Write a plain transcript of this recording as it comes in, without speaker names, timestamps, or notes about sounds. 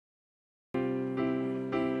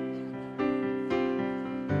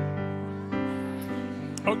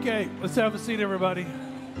Okay, let's have a seat, everybody.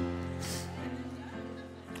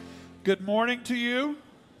 Good morning to you.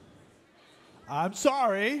 I'm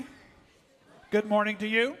sorry. Good morning to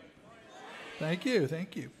you. Thank you,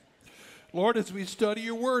 thank you. Lord, as we study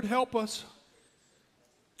your word, help us.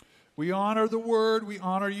 We honor the word. We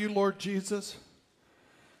honor you, Lord Jesus.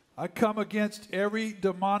 I come against every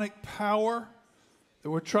demonic power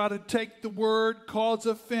that would try to take the word, cause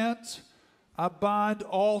offense. I bind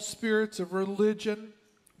all spirits of religion,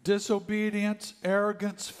 disobedience,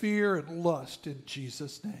 arrogance, fear, and lust in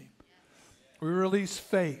Jesus' name. We release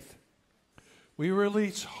faith. We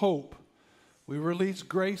release hope. We release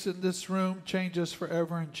grace in this room. Change us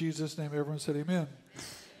forever in Jesus' name. Everyone said amen.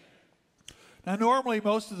 Now, normally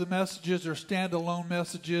most of the messages are standalone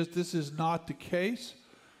messages. This is not the case.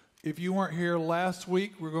 If you weren't here last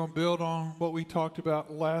week, we're going to build on what we talked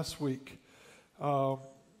about last week.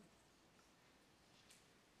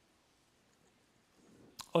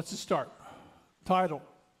 Let's just start. Title: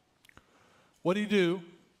 what do you do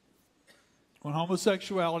when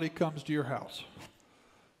homosexuality comes to your house?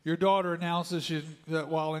 Your daughter announces that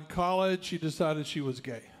while in college, she decided she was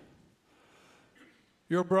gay.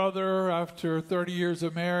 Your brother, after 30 years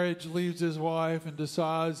of marriage, leaves his wife and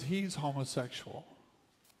decides he's homosexual.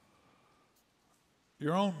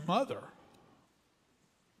 Your own mother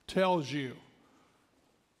tells you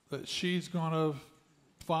that she's going to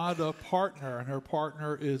find a partner, and her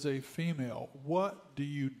partner is a female. What do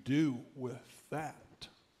you do with that?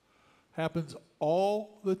 Happens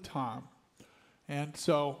all the time. And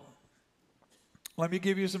so, let me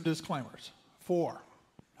give you some disclaimers. 4.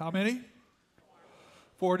 How many?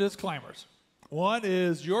 4 disclaimers. One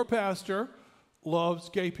is your pastor loves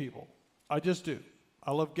gay people. I just do.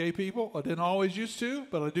 I love gay people. I didn't always used to,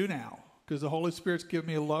 but I do now, because the Holy Spirit's given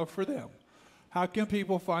me a love for them. How can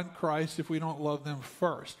people find Christ if we don't love them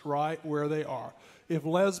first, right where they are? If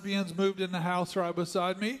lesbians moved in the house right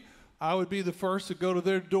beside me, I would be the first to go to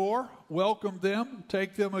their door, welcome them,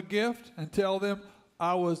 take them a gift, and tell them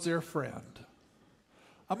I was their friend.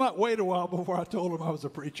 I might wait a while before I told them I was a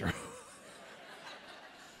preacher.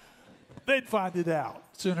 They'd find it out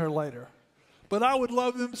sooner or later. But I would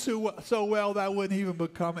love them so well that wouldn't even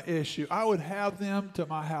become an issue. I would have them to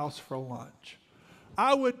my house for lunch.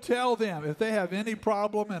 I would tell them if they have any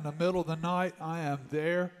problem in the middle of the night, I am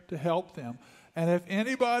there to help them. And if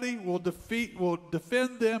anybody will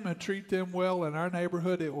defend them and treat them well in our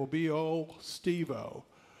neighborhood, it will be old Steve-O.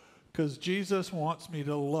 Because Jesus wants me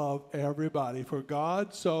to love everybody. For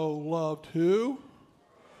God so loved who?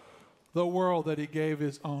 The world, that he gave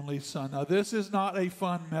his only son. Now, this is not a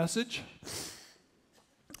fun message.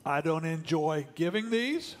 I don't enjoy giving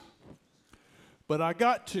these, but I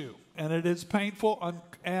got to. And it is painful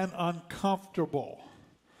and uncomfortable.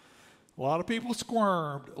 A lot of people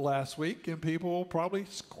squirmed last week, and people will probably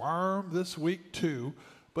squirm this week too.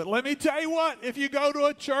 But let me tell you what, if you go to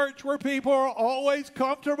a church where people are always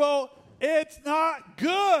comfortable, it's not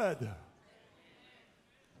good.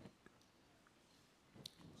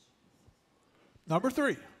 Number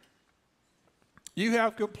 3, you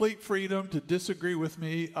have complete freedom to disagree with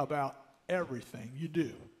me about everything you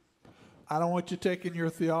do. I don't want you taking your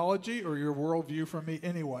theology or your worldview from me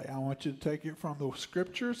anyway. I want you to take it from the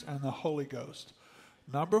scriptures and the Holy Ghost.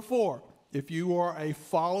 Number 4, if you are a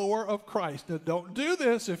follower of Christ, now don't do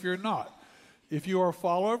this if you're not. If you are a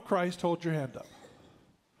follower of Christ, hold your hand up.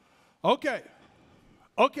 Okay.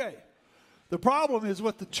 The problem is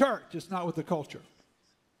with the church, it's not with the culture.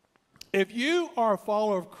 If you are a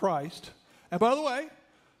follower of Christ, and by the way,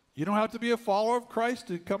 you don't have to be a follower of Christ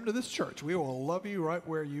to come to this church. We will love you right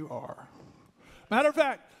where you are. Matter of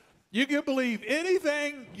fact, you can believe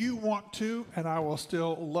anything you want to, and I will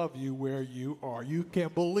still love you where you are. You can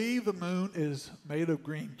believe the moon is made of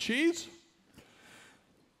green cheese.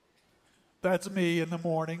 That's me in the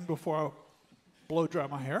morning before I blow dry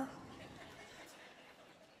my hair.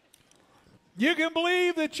 You can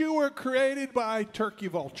believe that you were created by turkey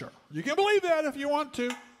vulture. You can believe that if you want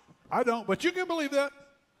to. I don't, but you can believe that.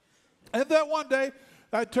 And that one day,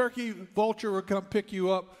 that turkey vulture will come pick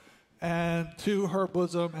you up and to her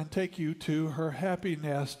bosom and take you to her happy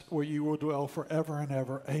nest where you will dwell forever and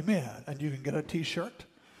ever. Amen. And you can get a t-shirt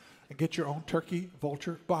and get your own turkey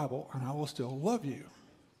vulture Bible, and I will still love you.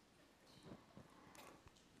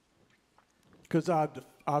 Because I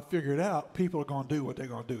figured out people are going to do what they're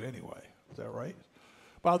going to do anyway. Is that right?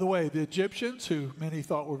 By the way, the Egyptians, who many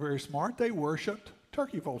thought were very smart, they worshipped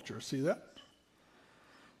turkey vultures. See that?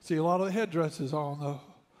 See, a lot of the headdresses on the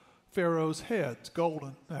Pharaoh's heads,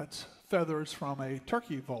 golden. That's feathers from a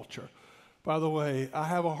turkey vulture. By the way, I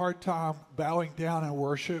have a hard time bowing down and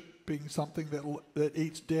worshiping something that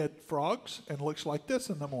eats dead frogs and looks like this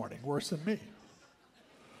in the morning, worse than me.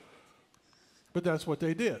 But that's what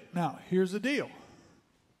they did. Now, here's the deal.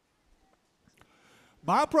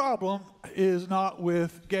 My problem is not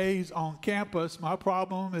with gays on campus. My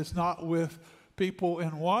problem is not with people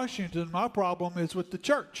in Washington. My problem is with the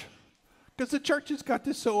church. Because the church has got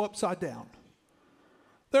this so upside down.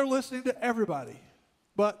 They're listening to everybody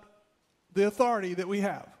but the authority that we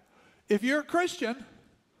have. If you're a Christian,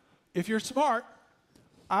 if you're smart,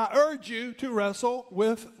 I urge you to wrestle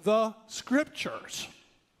with the Scriptures.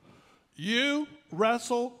 You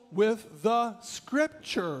wrestle with the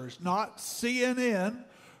Scriptures, not CNN,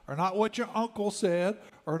 or not what your uncle said,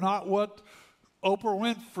 or not what Oprah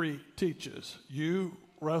Winfrey teaches. You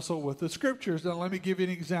wrestle with the Scriptures. Now let me give you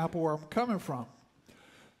an example where I'm coming from.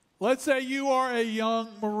 Let's say you are a young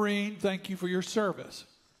Marine. Thank you for your service.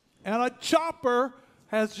 And a chopper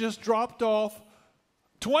has just dropped off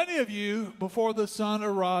 20 of you before the sun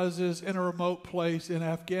arises in a remote place in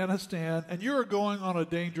Afghanistan, and you are going on a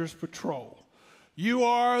dangerous patrol. You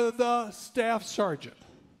are the staff sergeant.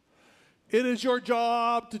 It is your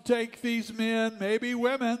job to take these men, maybe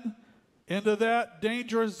women, into that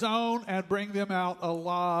dangerous zone and bring them out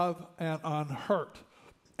alive and unhurt.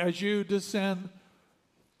 As you descend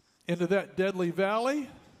into that deadly valley,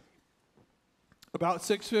 about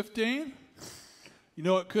 6:15, you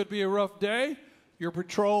know it could be a rough day. Your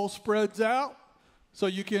patrol spreads out so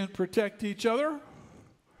you can protect each other.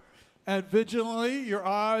 And vigilantly, your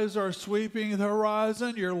eyes are sweeping the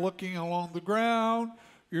horizon. You're looking along the ground.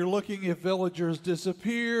 You're looking if villagers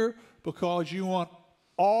disappear because you want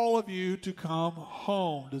all of you to come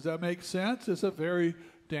home. Does that make sense? It's a very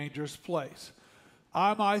dangerous place.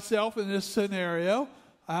 I myself, in this scenario,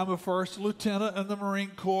 I'm a first lieutenant in the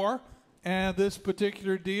Marine Corps. And this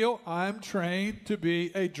particular deal, I'm trained to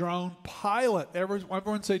be a drone pilot.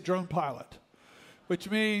 Everyone say drone pilot, which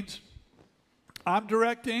means I'm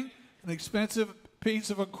directing an expensive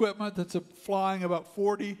piece of equipment that's flying about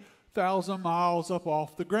 40,000 miles up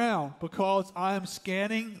off the ground because I am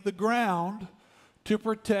scanning the ground to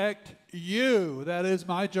protect you. That is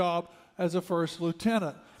my job as a first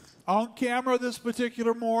lieutenant. On camera this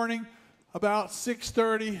particular morning, about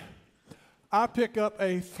 6:30, I pick up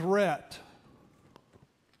a threat.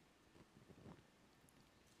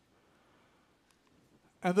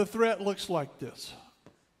 And the threat looks like this.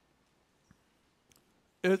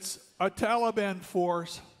 It's a Taliban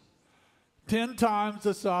force 10 times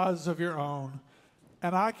the size of your own.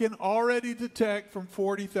 And I can already detect from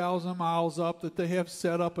 40,000 miles up that they have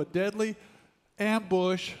set up a deadly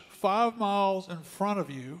ambush 5 miles in front of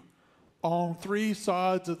you on 3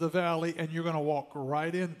 sides of the valley, and you're going to walk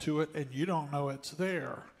right into it, and you don't know it's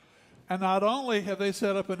there. And not only have they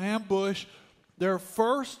set up an ambush, their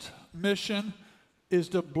first mission is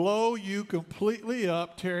to blow you completely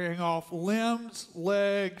up, tearing off limbs,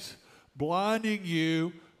 legs, blinding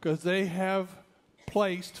you, because they have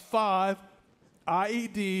placed 5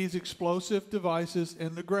 IEDs, explosive devices,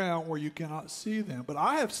 in the ground where you cannot see them. But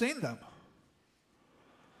I have seen them,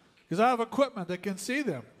 because I have equipment that can see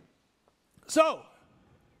them. So,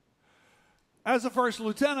 as a first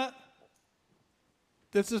lieutenant,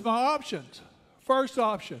 this is my options. First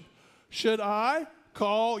option, should I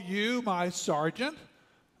call you my sergeant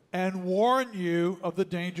and warn you of the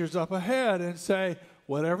dangers up ahead and say,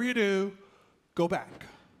 whatever you do, go back.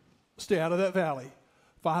 Stay out of that valley.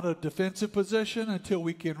 Find a defensive position until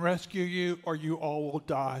we can rescue you, or you all will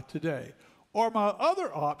die today. Or my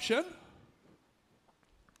other option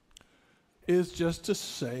is just to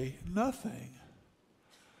say nothing.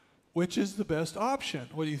 Which is the best option?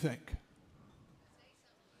 What do you think?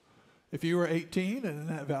 If you were 18 and in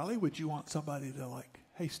that valley, would you want somebody to like,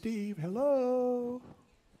 hey, Steve, hello?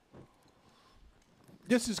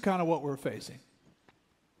 This is kind of what we're facing.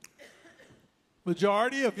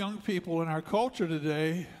 Majority of young people in our culture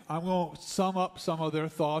today, I'm going to sum up some of their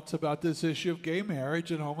thoughts about this issue of gay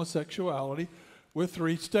marriage and homosexuality with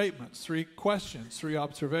 3 statements, 3 questions, 3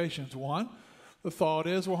 observations. 1, the thought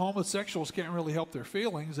is, well, homosexuals can't really help their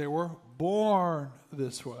feelings. They were born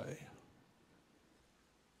this way.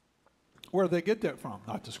 Where do they get that from?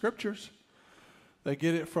 Not the Scriptures. They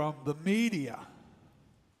get it from the media.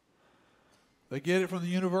 They get it from the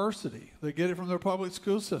university. They get it from their public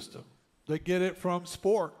school system. They get it from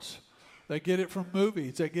sports. They get it from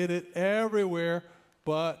movies. They get it everywhere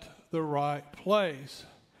but the right place.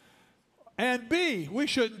 And B, we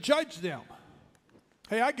shouldn't judge them.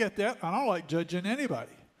 Hey, I get that. I don't like judging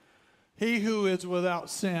anybody. He who is without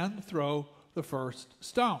sin, throw the first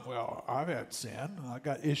stone. Well, I've had sin. I've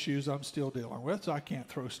got issues I'm still dealing with, so I can't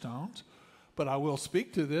throw stones. but I will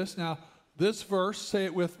speak to this. Now, this verse, say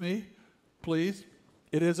it with me, please.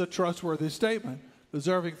 It is a trustworthy statement,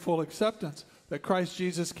 deserving full acceptance, that Christ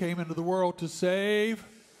Jesus came into the world to save,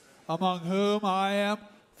 among whom I am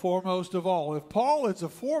foremost of all. If Paul is the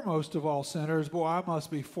foremost of all sinners, boy, I must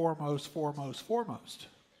be foremost, foremost, foremost.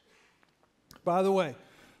 By the way,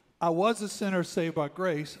 I was a sinner saved by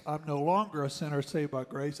grace. I'm no longer a sinner saved by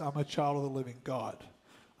grace. I'm a child of the living God.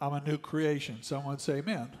 I'm a new creation. Someone say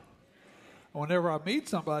amen. Whenever I meet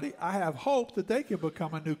somebody, I have hope that they can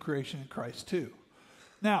become a new creation in Christ too.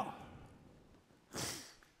 Now,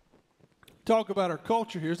 talk about our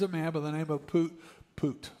culture. Here's a man by the name of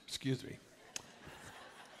Pete, excuse me.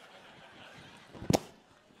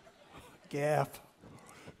 Gaff.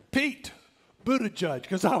 Pete Buttigieg,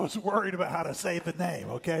 because I was worried about how to say the name,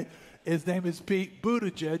 okay? His name is Pete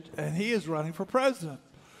Buttigieg, and he is running for president.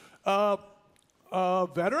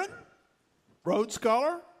 Veteran, Rhodes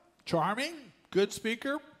Scholar, charming, good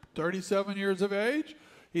speaker, 37 years of age.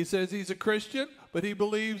 He says he's a Christian, but he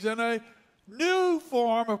believes in a new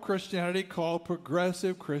form of Christianity called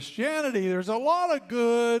progressive Christianity. There's a lot of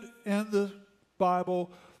good in the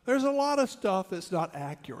Bible. There's a lot of stuff that's not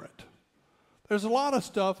accurate. There's a lot of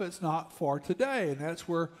stuff that's not for today, and that's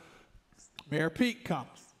where Mayor Pete comes.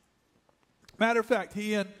 Matter of fact,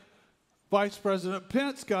 he and Vice President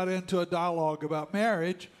Pence got into a dialogue about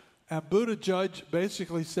marriage, and Buttigieg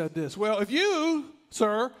basically said this: well, if you,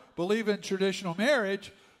 sir, believe in traditional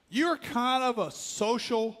marriage, you're kind of a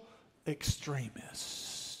social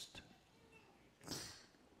extremist.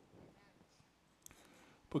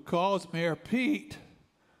 Because Mayor Pete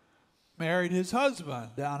married his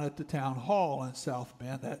husband down at the town hall in South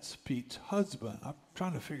Bend. That's Pete's husband. I'm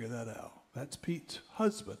trying to figure that out. That's Pete's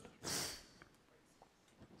husband.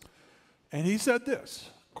 And he said this,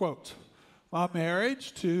 quote, my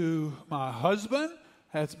marriage to my husband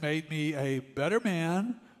has made me a better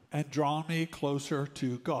man and drawn me closer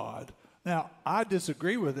to God. Now, I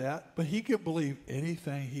disagree with that, but he can believe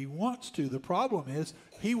anything he wants to. The problem is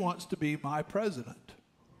he wants to be my president.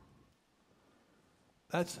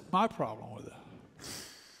 That's my problem with it.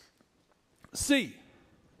 C.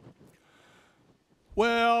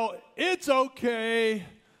 Well, it's okay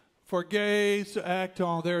for gays to act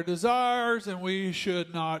on their desires, and we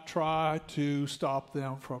should not try to stop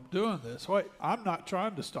them from doing this. Wait, I'm not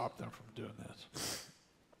trying to stop them from doing this.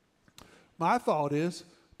 My thought is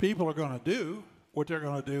people are going to do what they're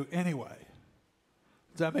going to do anyway.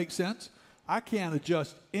 Does that make sense? I can't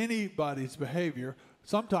adjust anybody's behavior.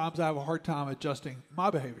 Sometimes I have a hard time adjusting my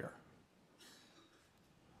behavior.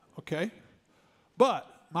 Okay? But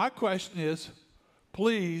my question is,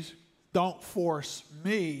 please don't force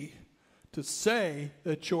me to say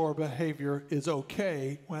that your behavior is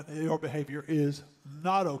okay when your behavior is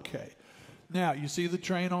not okay. Now, you see the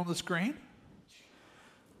train on the screen?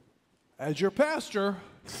 As your pastor,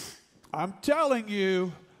 I'm telling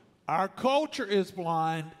you, our culture is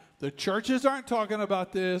blind. The churches aren't talking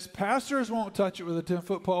about this. Pastors won't touch it with a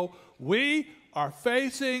 10-foot pole. We are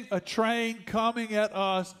facing a train coming at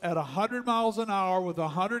us at 100 miles an hour with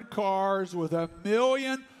 100 cars with 1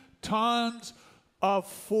 million tons of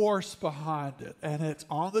force behind it. And it's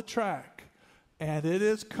on the track. And it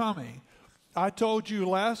is coming. I told you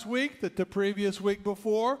last week that the previous week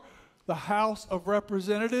before, the House of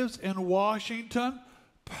Representatives in Washington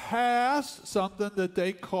passed something that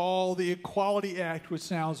they call the Equality Act, which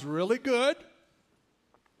sounds really good.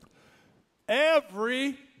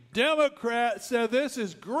 Every Democrat said this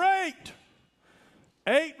is great.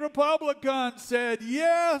 8 Republicans said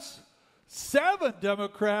yes. 7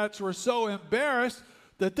 Democrats were so embarrassed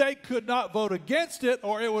that they could not vote against it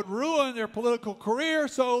or it would ruin their political career,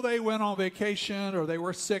 so they went on vacation or they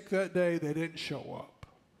were sick that day. They didn't show up.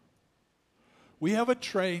 We have a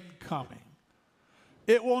train coming.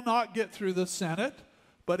 It will not get through the Senate,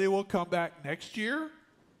 but it will come back next year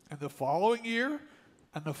and the following year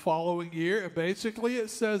and the following year. And basically it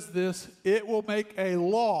says this: it will make a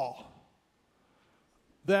law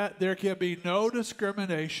that there can be no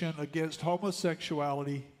discrimination against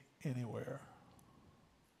homosexuality anywhere.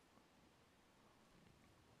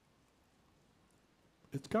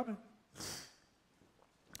 It's coming.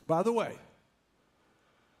 By the way,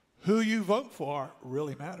 who you vote for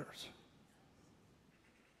really matters.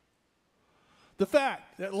 The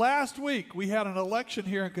fact that last week we had an election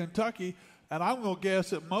here in Kentucky, and I'm going to guess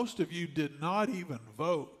that most of you did not even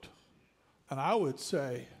vote. And I would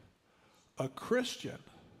say a Christian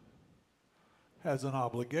has an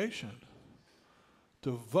obligation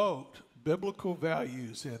to vote biblical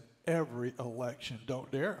values in every election. Don't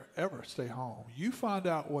dare ever stay home. You find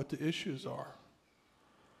out what the issues are,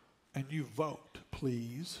 and you vote,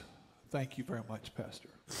 please. Thank you very much, Pastor.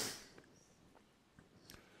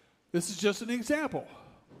 This is just an example.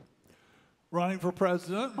 Running for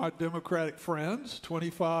president, my Democratic friends,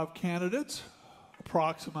 25 candidates,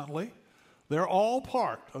 approximately, they're all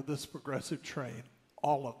part of this progressive train,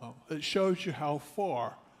 all of them. It shows you how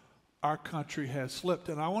far our country has slipped.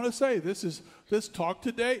 And I want to say this talk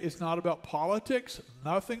today is not about politics,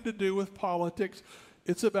 nothing to do with politics.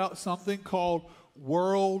 It's about something called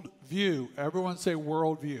worldview. Everyone say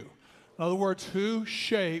worldview. In other words, who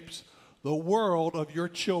shapes the world of your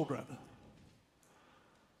children?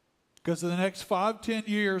 Because in the next 5, 10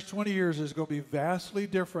 years, 20 years is going to be vastly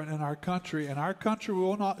different in our country, and our country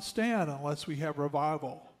will not stand unless we have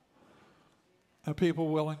revival and people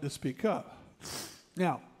willing to speak up.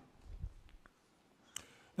 Now,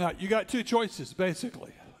 you got 2 choices,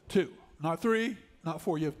 basically. 2, not 3, not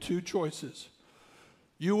 4. You have 2 choices.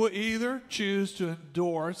 You will either choose to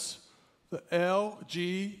endorse the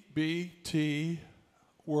LGBT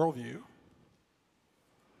worldview,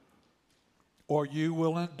 or you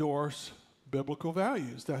will endorse biblical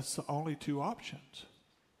values. That's the only 2 options.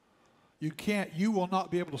 You will not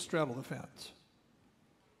be able to straddle the fence.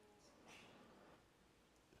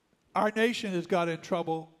 Our nation has got in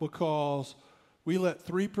trouble because we let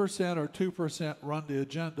 3% or 2% run the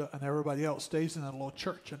agenda, and everybody else stays in a little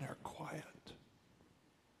church and they're quiet.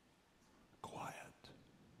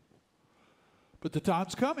 But the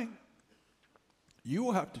time's coming. You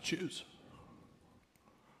will have to choose.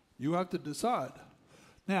 You have to decide.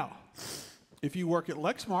 Now, if you work at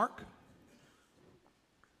Lexmark,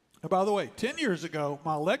 and by the way, 10 years ago,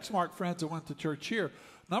 my Lexmark friends that went to church here,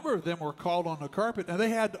 a number of them were called on the carpet, and they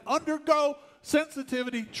had to undergo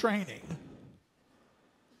sensitivity training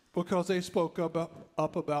because they spoke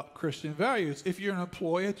up about Christian values. If you're an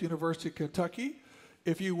employee at the University of Kentucky,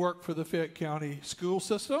 if you work for the Fayette County school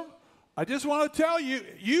system, I just want to tell you,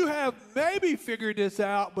 you have maybe figured this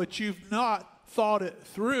out, but you've not thought it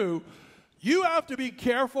through. You have to be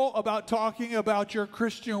careful about talking about your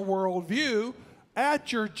Christian worldview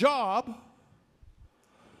at your job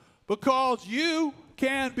because you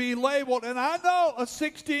can be labeled. And I know a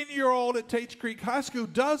 16-year-old at Tates Creek High School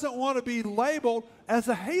doesn't want to be labeled as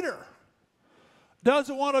a hater,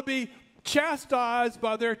 doesn't want to be chastised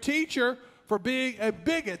by their teacher for being a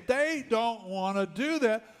bigot. They don't want to do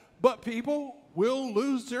that. But people will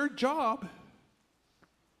lose their job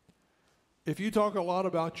if you talk a lot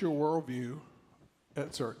about your worldview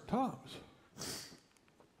at certain times.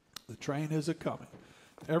 The train is a-coming.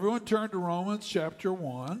 Everyone turn to Romans chapter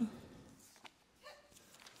 1.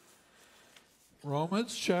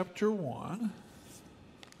 Romans chapter 1.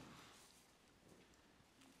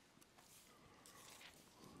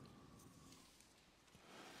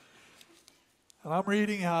 And I'm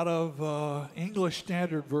reading out of English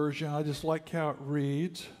Standard Version. I just like how it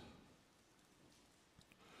reads.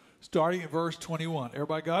 Starting at verse 21.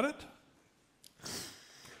 Everybody got it?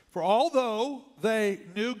 For although they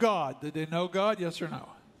knew God, did they know God? Yes or no?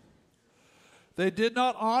 They did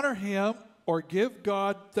not honor him or give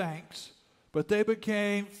God thanks, but they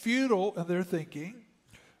became futile in their thinking.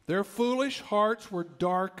 Their foolish hearts were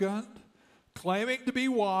darkened. Claiming to be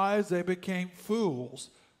wise, they became fools.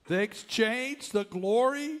 They exchanged the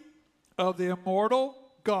glory of the immortal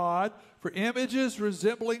God for images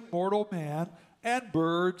resembling mortal man and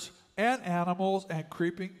birds and animals and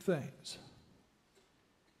creeping things.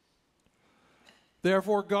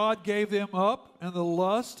 Therefore God gave them up in the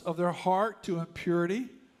lust of their heart to impurity,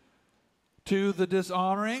 to the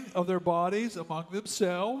dishonoring of their bodies among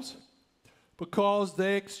themselves, because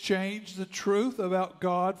they exchanged the truth about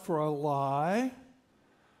God for a lie,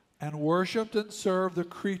 and worshipped and served the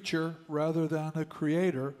creature rather than the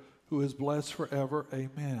Creator, who is blessed forever.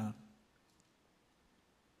 Amen.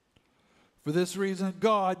 For this reason,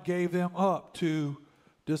 God gave them up to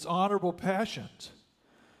dishonorable passions.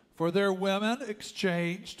 For their women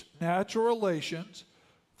exchanged natural relations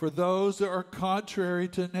for those that are contrary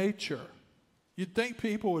to nature. You'd think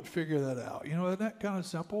people would figure that out. You know, isn't that kind of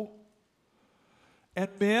simple? And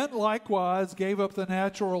men likewise gave up the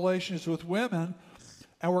natural relations with women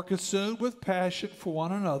and were consumed with passion for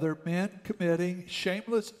one another, men committing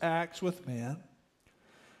shameless acts with men,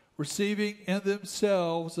 receiving in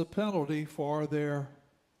themselves the penalty for their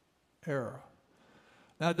error.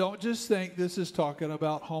 Now, don't just think this is talking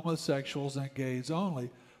about homosexuals and gays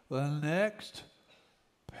only. The next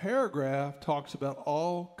paragraph talks about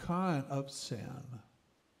all kind of sin.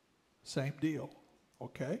 Same deal,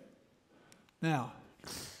 okay? Now,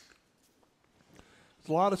 there's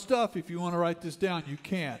a lot of stuff. If you want to write this down, you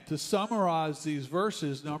can't. To summarize these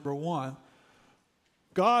verses, number one,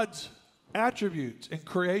 God's attributes in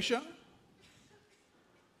creation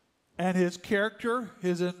And his character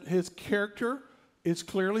is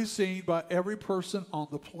clearly seen by every person on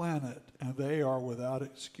the planet, and they are without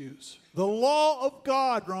excuse. The law of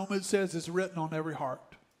God, Romans says, is written on every heart.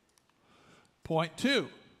 Point 2.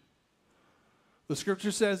 The scripture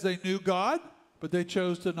says they knew God, but they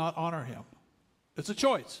chose to not honor him. It's a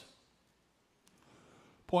choice.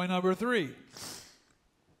 Point number 3.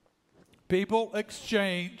 People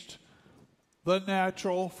exchanged the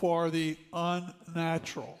natural for the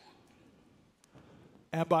unnatural.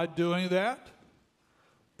 And by doing that,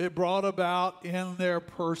 it brought about in their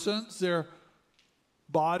persons, their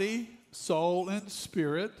body, soul, and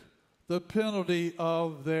spirit, the penalty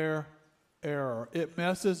of their error. It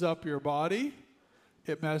messes up your body.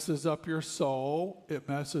 It messes up your soul. It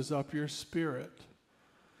messes up your spirit.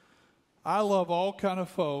 I love all kind of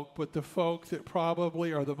folk, but the folk that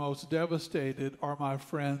probably are the most devastated are my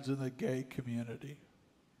friends in the gay community.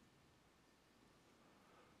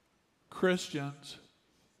 Christians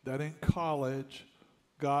that in college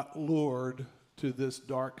got lured to this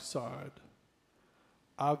dark side.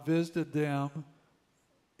 I visited them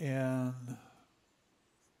in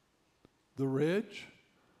the Ridge.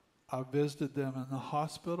 I visited them in the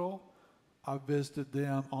hospital. I visited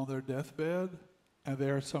them on their deathbed. And they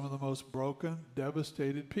are some of the most broken,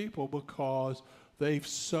 devastated people because they've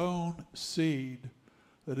sown seed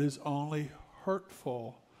that is only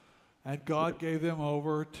hurtful. And God gave them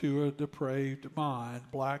over to a depraved mind.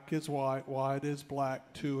 Black is white, white is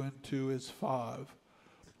black, 2 and 2 is 5.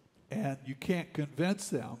 And you can't convince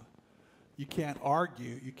them. You can't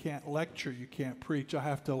argue. You can't lecture. You can't preach. I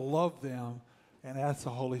have to love them and ask the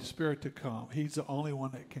Holy Spirit to come. He's the only one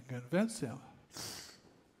that can convince them.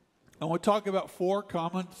 I want to talk about 4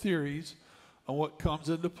 common theories on what comes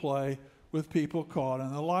into play with people caught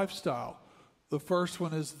in the lifestyle. The first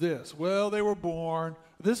one is this. Well, they were born.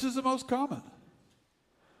 This is the most common.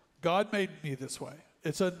 God made me this way.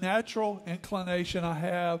 It's a natural inclination I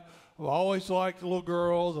have. I've always liked little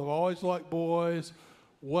girls. I've always liked boys,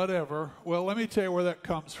 whatever. Well, let me tell you where that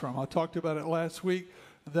comes from. I talked about it last week.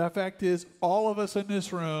 The fact is, all of us in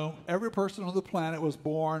this room, every person on the planet was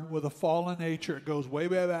born with a fallen nature. It goes way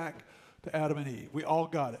back to Adam and Eve. We all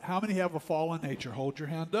got it. How many have a fallen nature? Hold your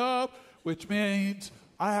hand up, which means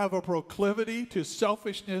I have a proclivity to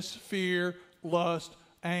selfishness, fear, lust,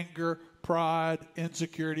 anger, pride,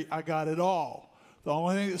 insecurity. I got it all. The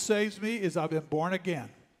only thing that saves me is I've been born again.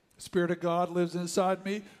 The Spirit of God lives inside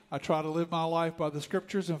me. I try to live my life by the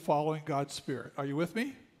Scriptures and following God's Spirit. Are you with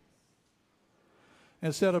me?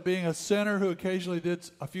 Instead of being a sinner who occasionally did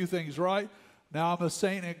a few things right, now I'm a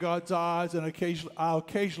saint in God's eyes, and I'll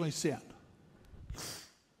occasionally sin.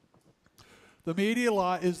 The media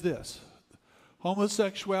lie is this.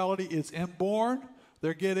 Homosexuality is inborn.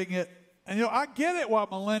 They're getting it. And, I get it why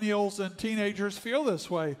millennials and teenagers feel this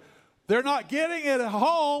way. They're not getting it at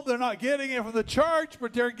home. They're not getting it from the church,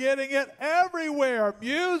 but they're getting it everywhere.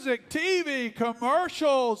 Music, TV,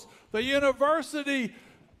 commercials, the university,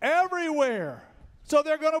 everywhere. So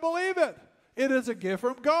they're going to believe it. It is a gift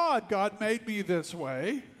from God. God made me this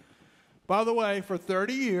way. By the way, for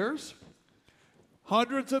 30 years,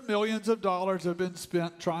 hundreds of millions of dollars have been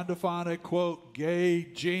spent trying to find a, quote, gay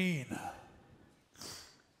gene.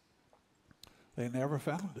 They never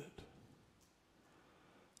found it.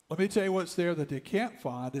 Let me tell you what's there that they can't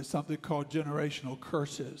find. It's something called generational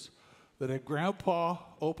curses. That if grandpa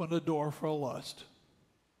opened a door for lust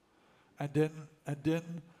and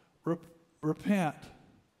didn't repent,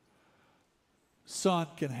 son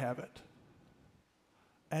can have it.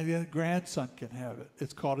 And then grandson can have it.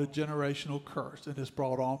 It's called a generational curse, and it's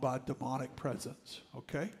brought on by demonic presence.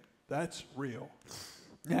 Okay? That's real.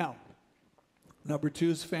 Now, number 2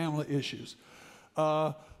 is family issues.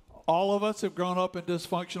 All of us have grown up in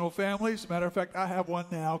dysfunctional families. Matter of fact, I have one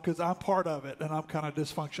now because I'm part of it, and I'm kind of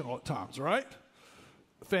dysfunctional at times, right?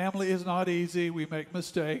 Family is not easy. We make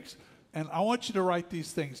mistakes. And I want you to write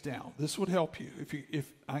these things down. This would help you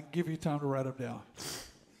if I can give you time to write them down.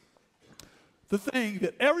 The thing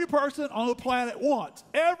that every person on the planet wants,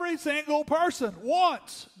 every single person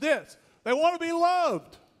wants this. They want to be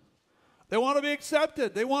loved. They want to be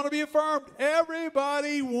accepted. They want to be affirmed.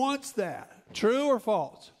 Everybody wants that. True or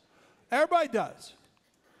false? Everybody does.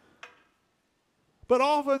 But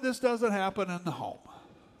often this doesn't happen in the home.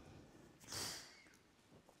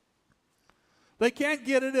 They can't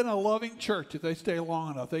get it in a loving church if they stay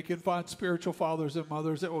long enough. They can find spiritual fathers and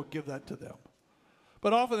mothers that will give that to them.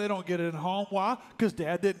 But often they don't get it in home. Why? Because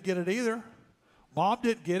dad didn't get it either. Mom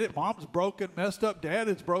didn't get it. Mom's broken, messed up. Dad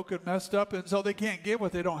is broken, messed up. And so they can't give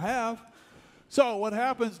what they don't have. So what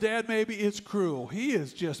happens, dad maybe is cruel. He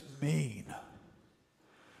is just mean.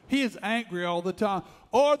 He is angry all the time.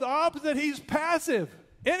 Or the opposite, he's passive.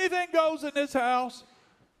 Anything goes in this house.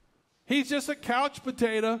 He's just a couch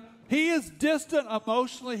potato. He is distant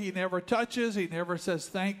emotionally. He never touches. He never says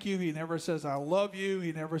thank you. He never says I love you.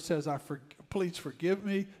 He never says please forgive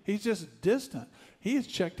me. He's just distant. He is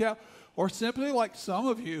checked out. Or simply like some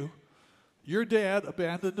of you, your dad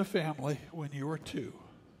abandoned the family when you were 2.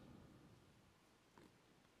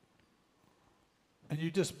 And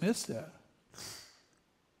you just missed that.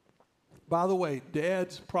 By the way,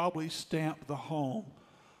 dads probably stamp the home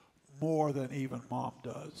more than even mom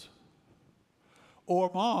does. Or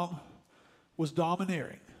mom was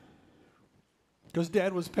domineering. Because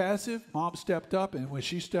dad was passive, mom stepped up, and when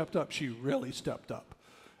she stepped up, she really stepped up.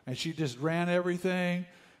 And she just ran everything,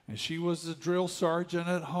 and she was the drill sergeant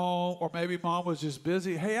at home, or maybe mom was just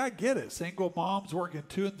busy. Hey, I get it. Single moms working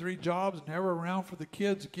 2 and 3 jobs, never around for the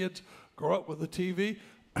kids. The kids grow up with the TV.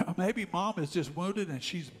 Maybe mom is just wounded and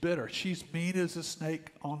she's bitter. She's mean as a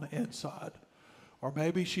snake on the inside. Or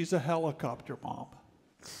maybe she's a helicopter mom.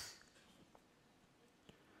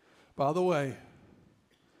 By the way,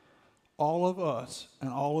 all of us and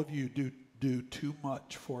all of you do too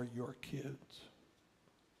much for your kids.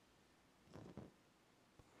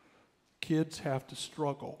 Kids have to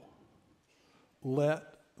struggle. Let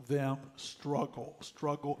them struggle.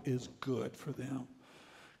 Struggle is good for them.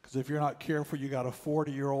 Because if you're not careful, you got a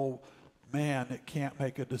 40-year-old man that can't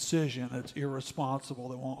make a decision, that's irresponsible,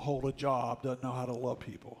 that won't hold a job, doesn't know how to love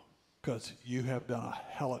people. Because you have been a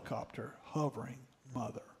helicopter hovering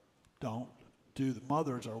mother. Don't do the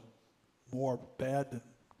mothers are more bad than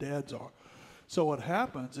dads are. So what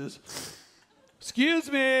happens is,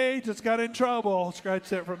 excuse me, just got in trouble. Scratch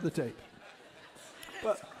that from the tape.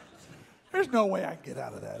 But there's no way I can get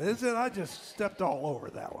out of that, is it? I just stepped all over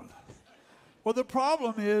that one. Well, the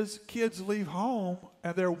problem is kids leave home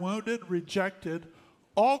and they're wounded, rejected,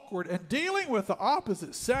 awkward, and dealing with the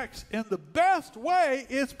opposite sex in the best way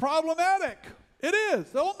is problematic. It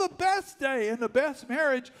is. On the best day, in the best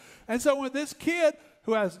marriage. And so when this kid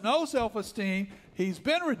who has no self-esteem, he's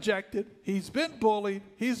been rejected, he's been bullied,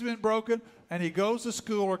 he's been broken, and he goes to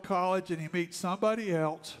school or college and he meets somebody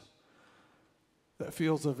else that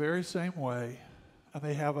feels the very same way, and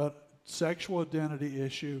they have a sexual identity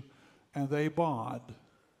issue, and they bond,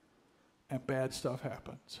 and bad stuff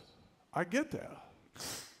happens. I get that.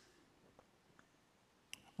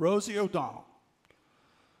 Rosie O'Donnell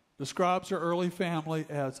describes her early family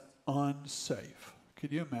as unsafe.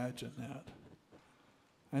 Could you imagine that?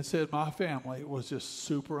 And said, my family was just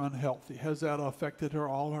super unhealthy. Has that affected her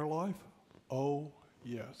all her life? Oh,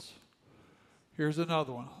 yes. Here's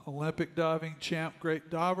another one. Olympic diving champ, great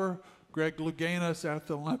diver, Greg Louganis, after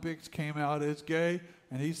the Olympics, came out as gay.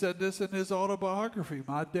 And he said this in his autobiography.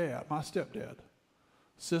 My stepdad,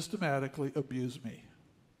 systematically abused me,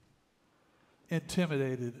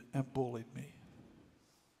 intimidated and bullied me.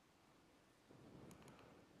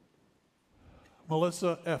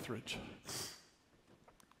 Melissa Etheridge,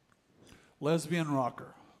 lesbian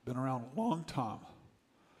rocker, been around a long time,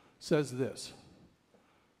 says this.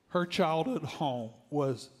 Her childhood home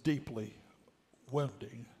was deeply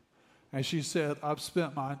wounding. And she said, I've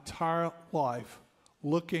spent my entire life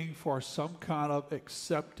looking for some kind of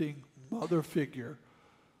accepting mother figure,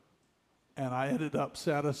 and I ended up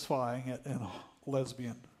satisfying it in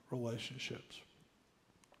lesbian relationships.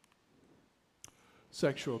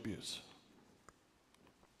 Sexual abuse.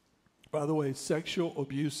 By the way, sexual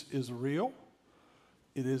abuse is real.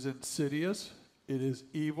 It is insidious. It is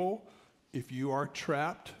evil. If you are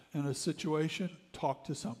trapped in a situation, talk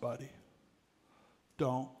to somebody.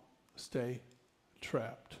 Don't stay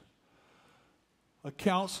trapped. A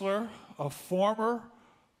counselor, a former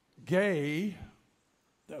gay,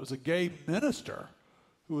 that was a gay minister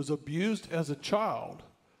who was abused as a child.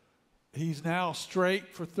 He's now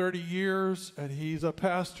straight for 30 years, and he's a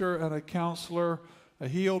pastor and a counselor, a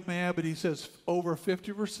healed man, but he says over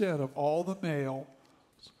 50% of all the males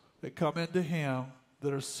that come into him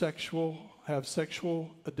that are have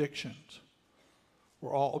sexual addictions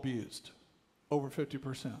were all abused, over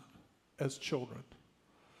 50% as children.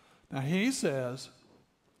 Now, he says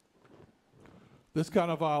this kind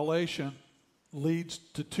of violation leads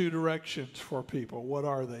to 2 directions for people. What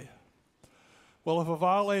are they? Well, if a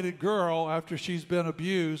violated girl, after she's been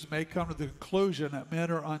abused, may come to the conclusion that men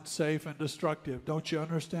are unsafe and destructive. Don't you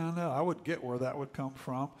understand that? I would get where that would come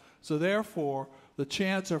from. So therefore, the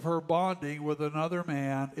chance of her bonding with another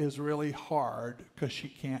man is really hard because she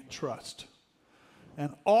can't trust.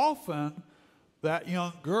 And often, that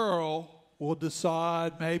young girl will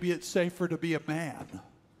decide maybe it's safer to be a man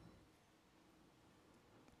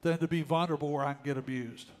than to be vulnerable where I can get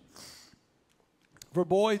abused. For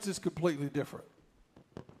boys, it's completely different.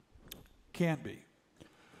 Can be.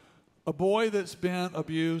 A boy that's been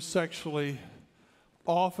abused sexually,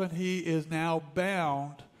 often he is now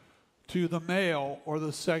bound to the male or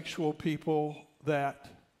the sexual people that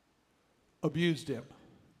abused him.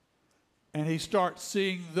 And he starts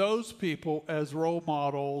seeing those people as role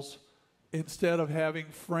models instead of having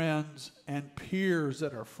friends and peers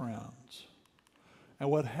that are friends. And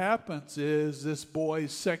what happens is this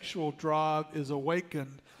boy's sexual drive is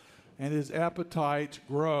awakened and his appetites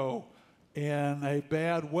grow in a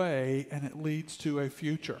bad way, and it leads to a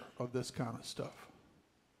future of this kind of stuff.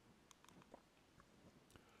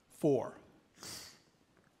 4.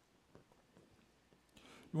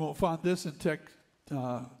 You won't find this in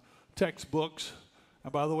textbooks.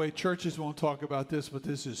 And by the way, churches won't talk about this, but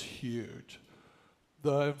this is huge.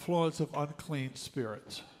 The influence of unclean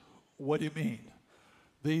spirits. What do you mean?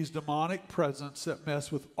 These demonic presence that mess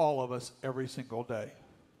with all of us every single day.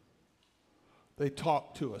 They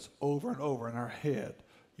talk to us over and over in our head.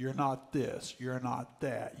 You're not this, you're not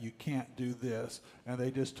that, you can't do this. And they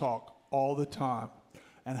just talk all the time.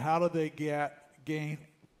 And how do they gain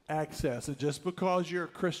access? And just because you're a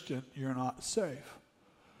Christian, you're not safe.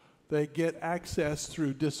 They get access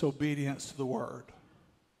through disobedience to the word.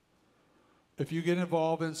 If you get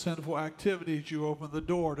involved in sinful activities, you open the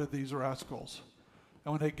door to these rascals.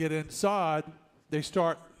 And when they get inside, they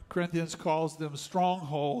start, Corinthians calls them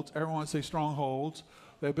strongholds. Everyone say strongholds.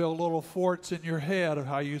 They build little forts in your head of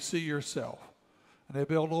how you see yourself. And they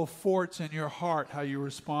build little forts in your heart, how you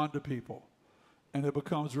respond to people. And it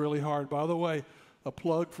becomes really hard. By the way, a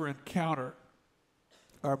plug for Encounter.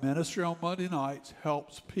 Our ministry on Monday nights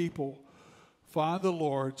helps people find the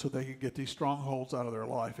Lord so they can get these strongholds out of their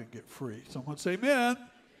life and get free. Someone say amen.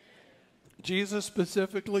 Jesus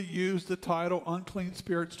specifically used the title unclean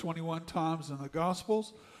spirits 21 times in the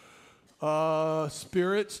Gospels.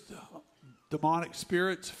 Spirits, demonic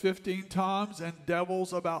spirits 15 times, and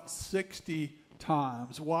devils about 60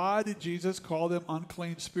 times. Why did Jesus call them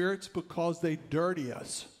unclean spirits? Because they dirty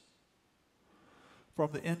us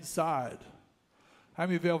from the inside. How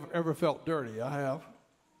many of you have ever felt dirty? I have.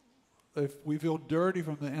 If we feel dirty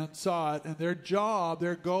from the inside, and their job,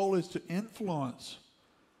 their goal is to influence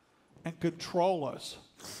and control us.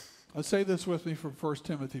 Say this with me from 1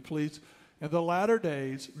 Timothy, please. In the latter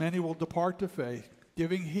days, many will depart to faith,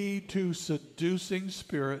 giving heed to seducing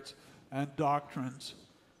spirits and doctrines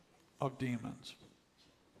of demons.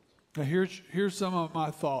 Now here's some of my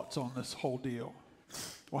thoughts on this whole deal.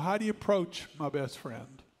 Well, how do you approach my best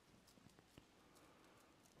friend?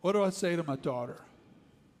 What do I say to my daughter?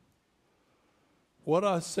 What do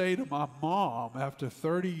I say to my mom after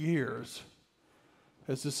 30 years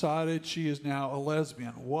has decided she is now a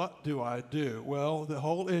lesbian? What do I do? Well, the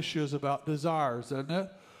whole issue is about desires, isn't it?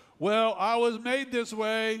 Well, I was made this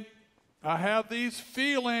way. I have these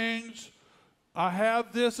feelings. I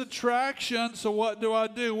have this attraction, so what do I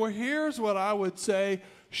do? Well, here's what I would say.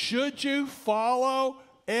 Should you follow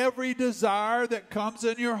every desire that comes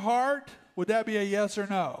in your heart? Would that be a yes or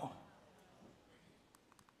no?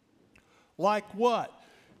 Like what?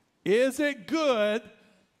 Is it good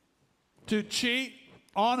to cheat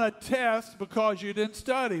on a test because you didn't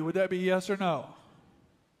study? Would that be yes or no?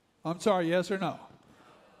 I'm sorry, yes or no?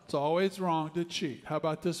 It's always wrong to cheat. How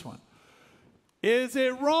about this one? Is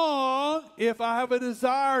it wrong if I have a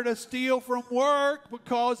desire to steal from work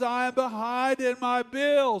because I am behind in my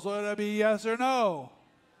bills? Would that be yes or no?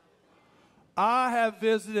 I have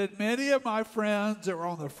visited many of my friends that were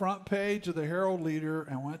on the front page of the Herald Leader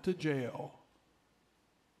and went to jail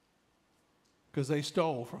because they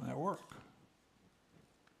stole from their work.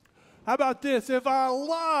 How about this? If I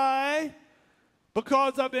lie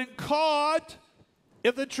because I've been caught,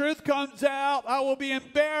 if the truth comes out, I will be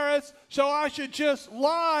embarrassed, so I should just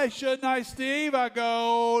lie, shouldn't I, Steve? I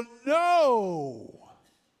go, no.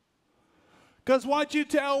 Because once you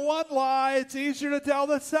tell one lie, it's easier to tell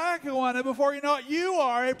the second one. And before you know it, you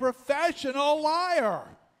are a professional liar.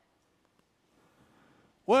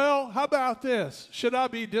 Well, how about this? Should I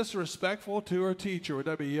be disrespectful to a teacher? Would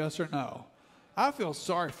that be yes or no? I feel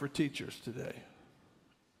sorry for teachers today.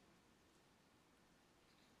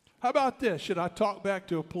 How about this? Should I talk back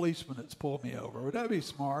to a policeman that's pulled me over? Would that be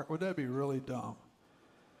smart? Would that be really dumb?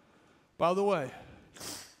 By the way,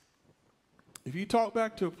 if you talk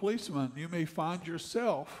back to a policeman, you may find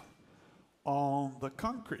yourself on the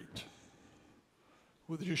concrete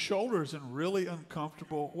with your shoulders in really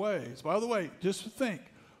uncomfortable ways. By the way, just think,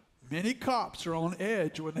 many cops are on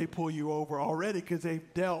edge when they pull you over already because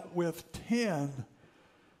they've dealt with 10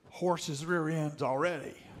 horses' rear ends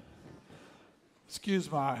already.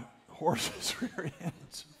 Excuse my horses' rear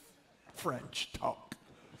ends French talk,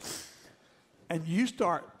 and you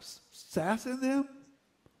start sassing them,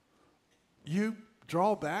 you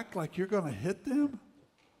draw back like you're going to hit them,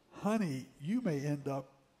 honey, you may end up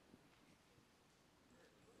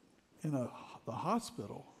in the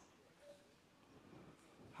hospital.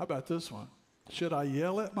 How about this one? Should I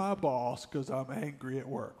yell at my boss because I'm angry at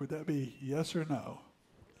work? Would that be yes or no?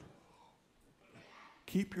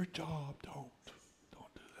 Keep your job. Don't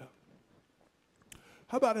do that.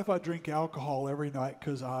 How about if I drink alcohol every night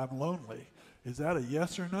because I'm lonely? Is that a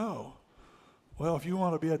yes or no? Well, if you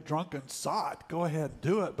want to be a drunken sot, go ahead and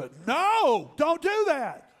do it. But no, don't do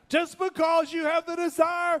that. Just because you have the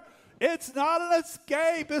desire, it's not an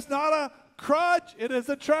escape. It's not a crutch. It is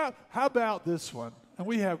a trap. How about this one? And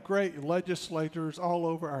we have great legislators all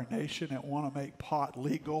over our nation that want to make pot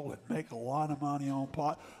legal and make a lot of money on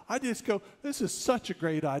pot. I just go, this is such a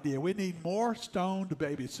great idea. We need more stoned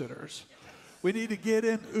babysitters. We need to get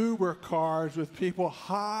in Uber cars with people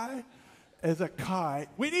high as a kite.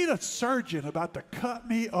 We need a surgeon about to cut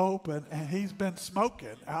me open, and he's been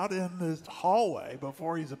smoking out in this hallway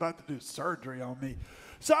before he's about to do surgery on me.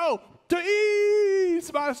 So, to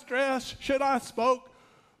ease my stress, should I smoke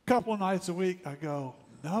a couple of nights a week? I go,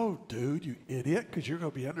 no, dude, you idiot, because you're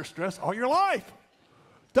going to be under stress all your life.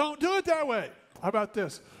 Don't do it that way. How about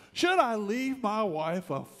this? Should I leave my wife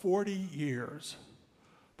of 40 years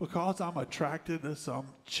because I'm attracted to some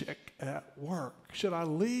chick at work? Should I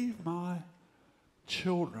leave my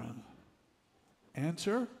children?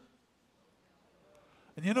 Answer.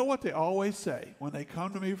 And you know what they always say when they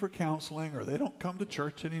come to me for counseling, or they don't come to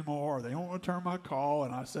church anymore, or they don't return my call,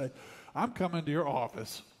 and I say, I'm coming to your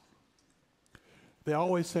office. They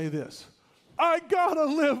always say this: I gotta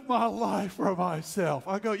live my life for myself.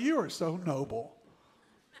 I go, you are so noble.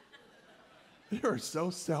 You're so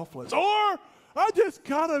selfless. Or, I just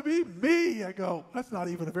gotta be me. I go, that's not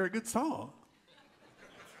even a very good song.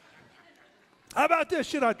 How about this?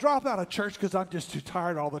 Should I drop out of church because I'm just too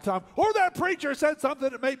tired all the time? Or that preacher said something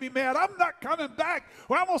that made me mad. I'm not coming back.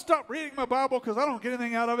 Well, I'm going to stop reading my Bible because I don't get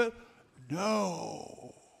anything out of it.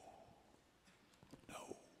 No.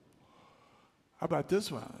 How about this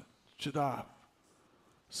one? Should I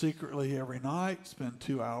secretly every night spend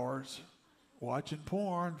 2 hours watching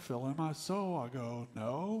porn, filling my soul? I go,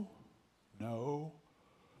 no.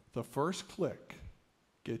 The first click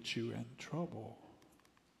gets you in trouble.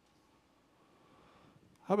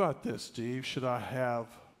 How about this, Steve?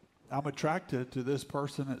 I'm attracted to this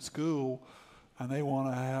person at school and they want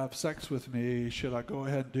to have sex with me. Should I go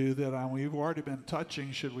ahead and do that? We've already been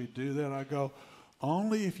touching. Should we do that? I go,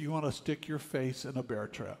 only if you want to stick your face in a bear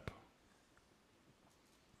trap.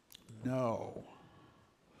 No.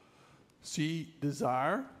 See,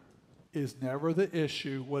 desire is never the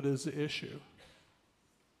issue. What is the issue?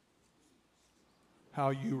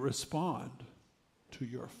 How you respond to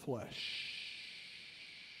your flesh.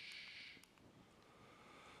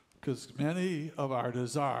 Because many of our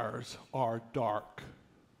desires are dark.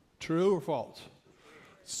 True or false?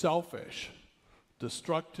 Selfish,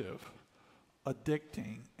 destructive,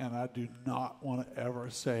 addicting, and I do not want to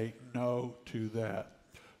ever say no to that.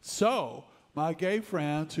 So, my gay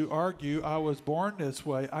friends who argue I was born this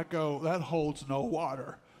way, I go, that holds no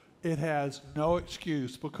water. It has no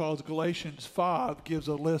excuse, because Galatians 5 gives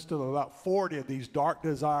a list of about 40 of these dark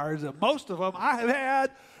desires, and most of them I have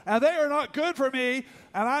had, and they are not good for me.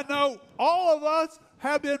 And I know all of us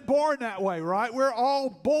have been born that way, right? We're all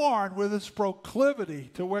born with this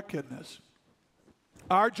proclivity to wickedness.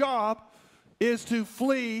 Our job is to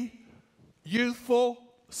flee youthful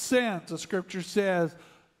sins. The scripture says,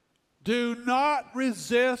 do not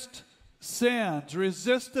resist sins.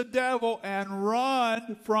 Resist the devil and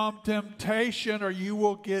run from temptation, or you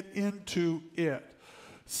will get into it.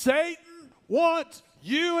 Satan wants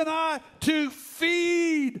you and I to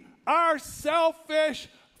feed our selfish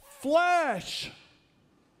flesh.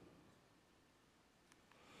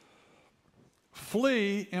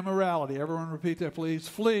 Flee immorality. Everyone repeat that, please.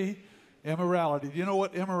 Flee immorality. Do you know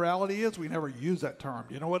what immorality is? We never use that term.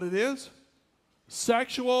 Do you know what it is?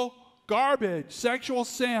 Sexual garbage, sexual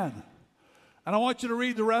sin. And I want you to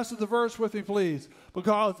read the rest of the verse with me, please.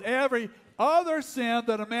 Because every other sin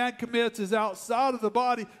that a man commits is outside of the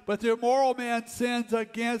body, but the immoral man sins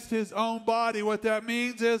against his own body. What that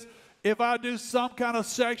means is, if I do some kind of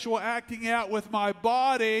sexual acting out with my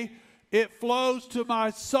body, it flows to my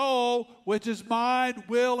soul, which is mind,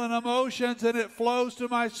 will, and emotions, and it flows to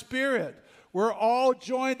my spirit. We're all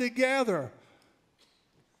joined together.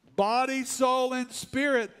 Body, soul, and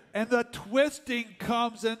spirit. And the twisting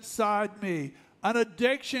comes inside me. An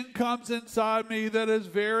addiction comes inside me that is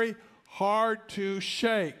very hard to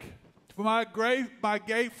shake. For my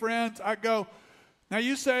gay friends, I go, now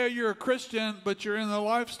you say you're a Christian, but you're in the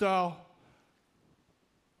lifestyle.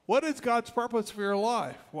 What is God's purpose for your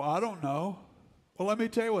life? Well, I don't know. Well, let me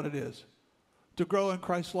tell you what it is. To grow in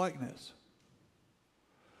Christ likeness.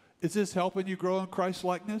 Is this helping you grow in Christ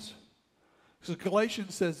likeness? So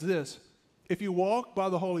Galatians says this, if you walk by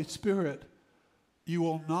the Holy Spirit, you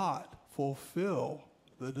will not fulfill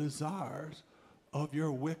the desires of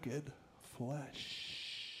your wicked flesh.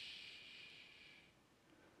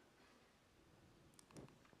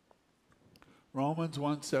 Romans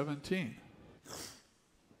 1:17.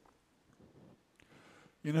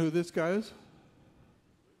 You know who this guy is?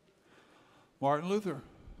 Martin Luther.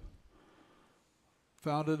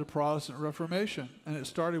 Founded the Protestant Reformation, and it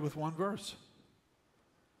started with one verse.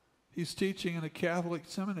 He's teaching in a Catholic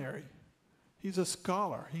seminary. He's a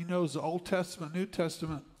scholar. He knows the Old Testament, New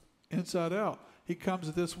Testament, inside out. He comes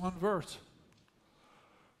to this one verse.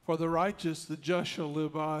 For the righteous, the just shall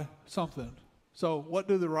live by something. So what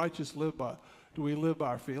do the righteous live by? Do we live by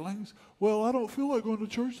our feelings? Well, I don't feel like going to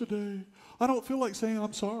church today. I don't feel like saying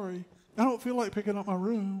I'm sorry. I don't feel like picking up my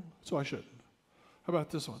room, so I shouldn't. How about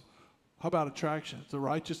this one? How about attractions? The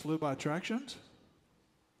righteous live by attractions?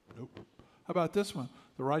 Nope. How about this one?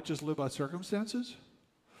 The righteous live by circumstances?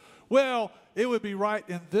 Well, it would be right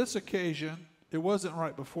in this occasion. It wasn't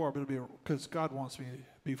right before, but it'd be because God wants me to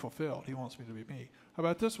be fulfilled. He wants me to be me. How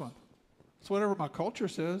about this one? It's whatever my culture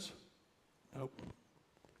says. Nope.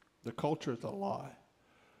 The culture is a lie.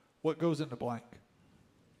 What goes in the blank?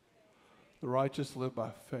 The righteous live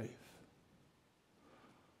by faith.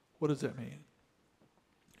 What does that mean?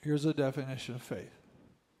 Here's a definition of faith.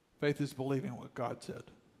 Faith is believing what God said.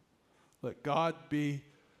 Let God be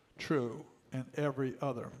true and every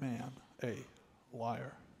other man a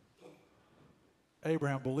liar.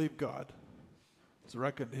 Abraham believed God. It's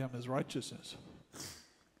reckoned to him as righteousness.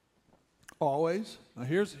 Always. Now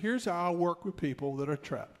here's how I work with people that are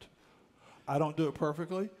trapped. I don't do it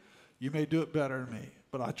perfectly. You may do it better than me,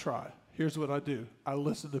 but I try. Here's what I do. I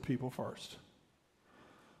listen to people first.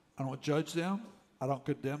 I don't judge them. I don't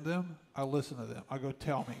condemn them. I listen to them. I go,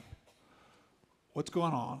 tell me, what's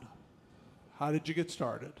going on? How did you get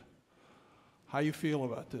started? How you feel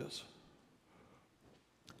about this?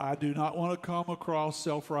 I do not want to come across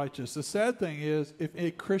self-righteous. The sad thing is, if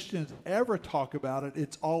any Christians ever talk about it,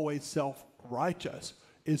 it's always self-righteous.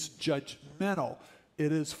 It's judgmental.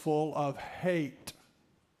 It is full of hate.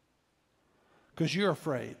 Because you're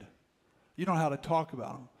afraid. You don't know how to talk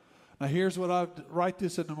about them. Now here's what write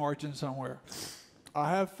this in the margin somewhere.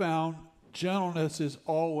 I have found gentleness is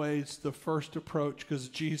always the first approach because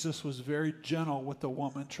Jesus was very gentle with the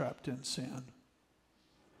woman trapped in sin.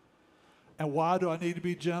 And why do I need to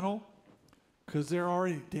be gentle? Because they're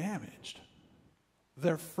already damaged.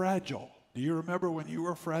 They're fragile. Do you remember when you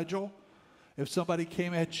were fragile? If somebody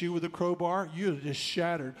came at you with a crowbar, you'd have just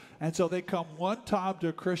shattered. And so they come one time to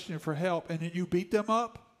a Christian for help, and then you beat them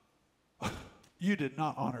up. You did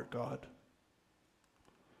not honor God.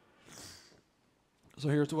 So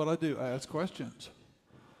here's what I do. I ask questions.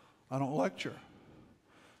 I don't lecture.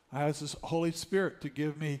 I ask the Holy Spirit to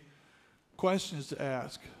give me questions to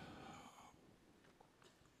ask.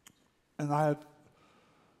 And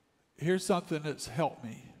here's something that's helped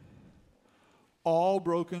me. All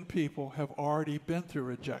broken people have already been through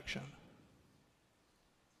rejection.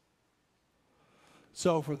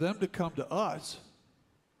 So for them to come to us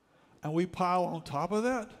and we pile on top of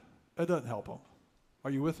that, it doesn't help them. Are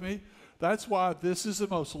you with me? That's why this is the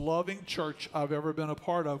most loving church I've ever been a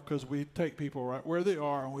part of, because we take people right where they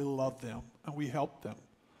are and we love them and we help them.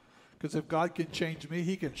 Because if God can change me,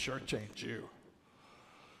 he can sure change you.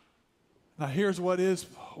 Now here's what is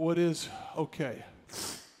okay.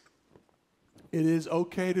 It is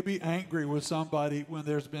okay to be angry with somebody when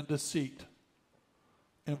there's been deceit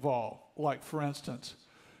involved. Like, for instance,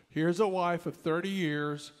 here's a wife of 30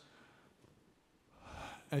 years,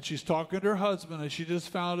 and she's talking to her husband, and she just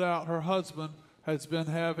found out her husband has been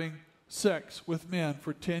having sex with men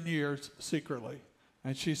for 10 years secretly.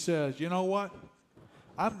 And she says, you know what?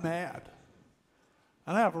 I'm mad.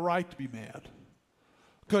 And I have a right to be mad.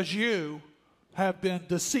 Because you have been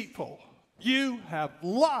deceitful. You have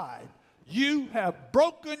lied. You have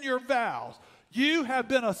broken your vows. You have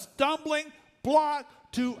been a stumbling block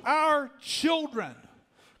to our children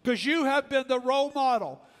because you have been the role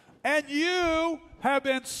model. And you have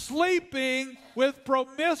been sleeping with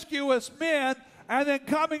promiscuous men and then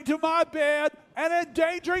coming to my bed and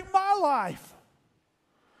endangering my life.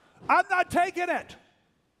 I'm not taking it.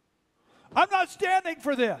 I'm not standing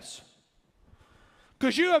for this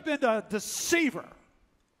because you have been a deceiver.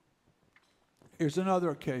 Here's another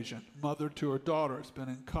occasion. Mother to her daughter has been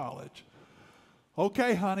in college.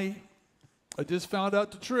 Okay, honey, I just found out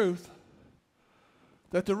the truth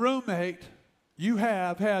that the roommate you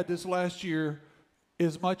have had this last year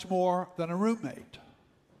is much more than a roommate.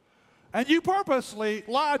 And you purposely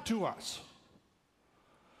lied to us.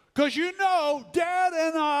 Because you know Dad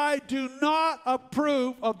and I do not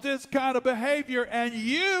approve of this kind of behavior, and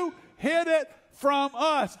you hid it from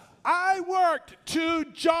us. I worked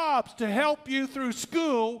 2 jobs to help you through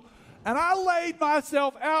school, and I laid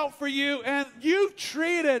myself out for you, and you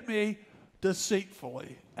treated me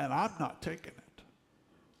deceitfully, and I'm not taking it.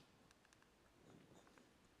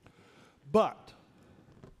 But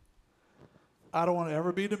I don't want to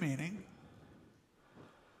ever be demeaning.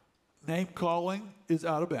 Name calling is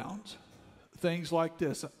out of bounds. Things like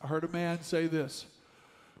this. I heard a man say this.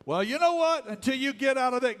 Well, you know what? Until you get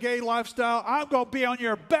out of that gay lifestyle, I'm going to be on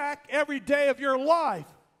your back every day of your life.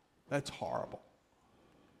 That's horrible.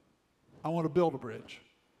 I want to build a bridge.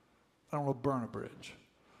 I don't want to burn a bridge.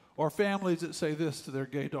 Or families that say this to their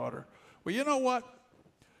gay daughter. Well, you know what?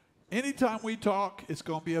 Anytime we talk, it's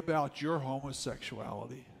going to be about your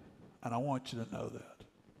homosexuality. And I want you to know that.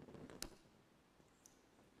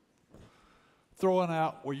 Throwing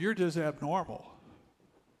out, well, you're just abnormal.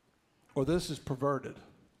 Or this is perverted.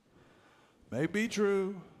 May be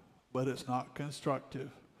true, but it's not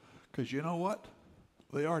constructive. Because you know what?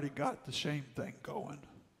 They already got the shame thing going.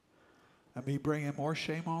 And me bringing more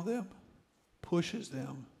shame on them pushes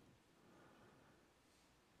them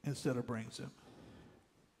instead of brings them.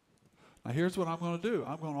 Now here's what I'm going to do.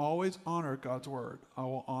 I'm going to always honor God's word. I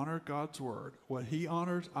will honor God's word. What he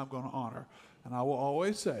honors, I'm going to honor. And I will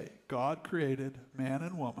always say, God created man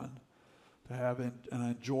and woman to have an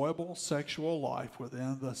enjoyable sexual life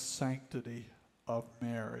within the sanctity of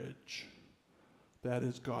marriage. That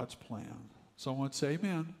is God's plan. Someone say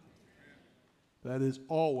amen. That is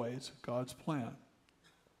always God's plan.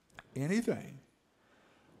 Anything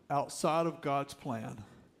outside of God's plan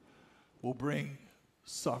will bring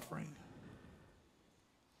suffering.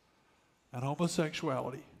 And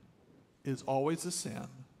homosexuality is always a sin,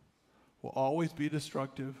 will always be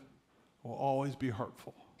destructive, will always be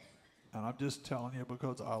hurtful. And I'm just telling you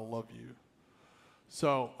because I love you.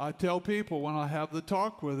 So I tell people when I have the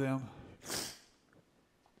talk with them,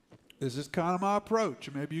 this is kind of my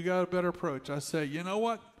approach. Maybe you got a better approach. I say, you know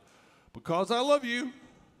what? Because I love you,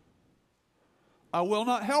 I will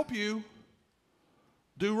not help you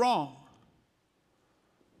do wrong.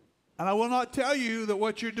 And I will not tell you that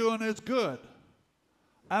what you're doing is good.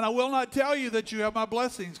 And I will not tell you that you have my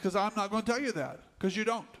blessings, because I'm not going to tell you that, because you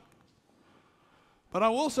don't. But I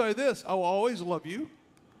will say this, I will always love you.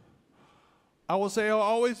 I will say I'll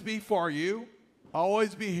always be for you. I'll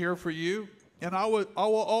always be here for you. And I will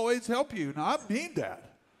always help you. Now, I mean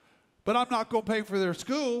that. But I'm not going to pay for their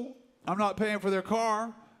school. I'm not paying for their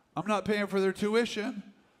car. I'm not paying for their tuition.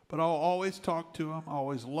 But I'll always talk to them. I'll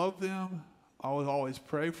always love them. I will always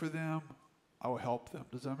pray for them. I will help them.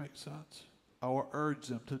 Does that make sense? I will urge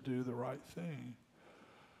them to do the right thing.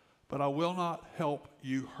 But I will not help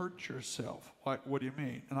you hurt yourself. Like, what do you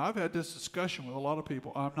mean? And I've had this discussion with a lot of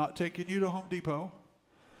people. I'm not taking you to Home Depot.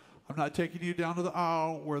 I'm not taking you down to the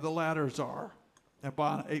aisle where the ladders are and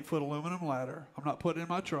buying an 8-foot aluminum ladder. I'm not putting it in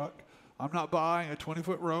my truck. I'm not buying a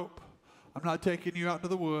 20-foot rope. I'm not taking you out to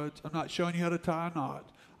the woods. I'm not showing you how to tie a knot.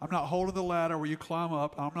 I'm not holding the ladder where you climb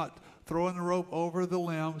up. I'm not throwing the rope over the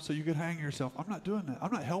limb so you can hang yourself. I'm not doing that.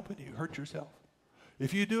 I'm not helping you hurt yourself.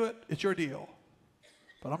 If you do it, it's your deal.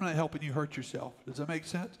 But I'm not helping you hurt yourself. Does that make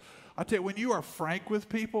sense? I tell you, when you are frank with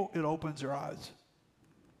people, it opens their eyes.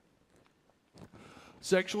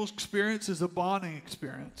 Sexual experience is a bonding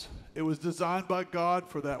experience. It was designed by God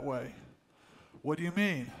for that way. What do you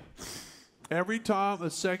mean? Every time a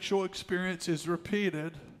sexual experience is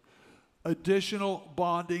repeated, additional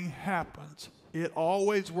bonding happens. It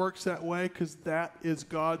always works that way because that is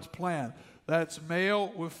God's plan. That's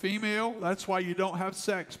male with female. That's why you don't have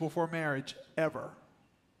sex before marriage, ever.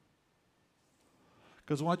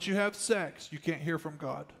 Because once you have sex, you can't hear from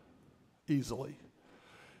God easily.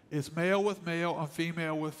 It's male with male and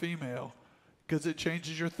female with female because it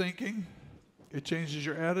changes your thinking, it changes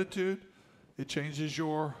your attitude, it changes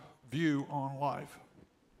your view on life.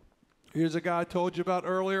 Here's a guy I told you about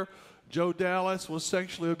earlier. Joe Dallas was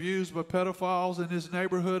sexually abused by pedophiles in his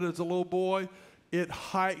neighborhood as a little boy. It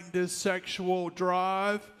heightened his sexual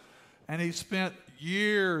drive, and he spent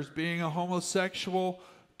years being a homosexual,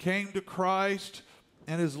 came to Christ,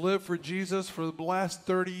 and has lived for Jesus for the last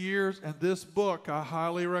 30 years. And this book I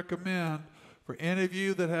highly recommend for any of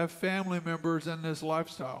you that have family members in this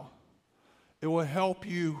lifestyle. It will help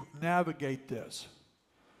you navigate this.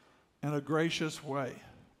 in a gracious way.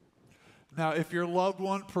 Now, if your loved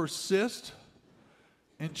one persists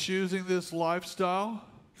in choosing this lifestyle,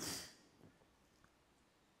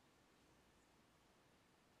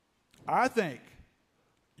 I think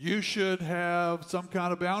you should have some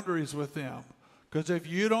kind of boundaries with them. Because if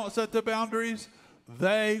you don't set the boundaries,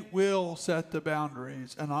 they will set the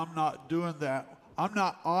boundaries. And I'm not doing that. I'm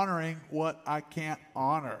not honoring what I can't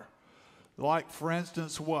honor. Like, for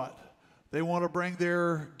instance, what? They want to bring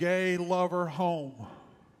their gay lover home.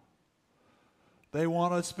 They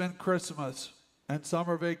want to spend Christmas and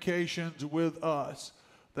summer vacations with us.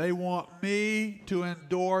 They want me to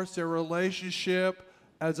endorse their relationship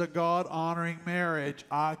as a God-honoring marriage.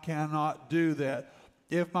 I cannot do that.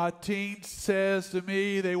 If my teen says to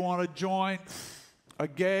me they want to join a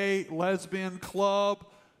gay lesbian club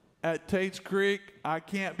at Tate's Creek, I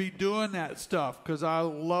can't be doing that stuff because I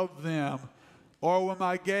love them. Or when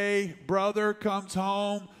my gay brother comes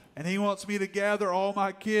home and he wants me to gather all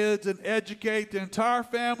my kids and educate the entire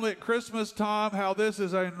family at Christmas time how this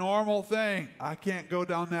is a normal thing, I can't go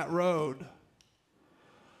down that road.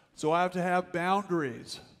 So I have to have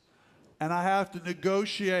boundaries. And I have to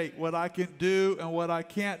negotiate what I can do and what I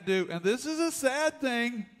can't do. And this is a sad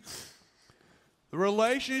thing. The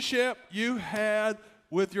relationship you had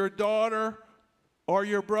with your daughter or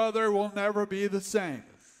your brother will never be the same.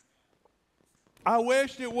 I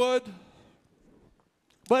wished it would,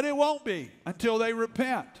 but it won't be until they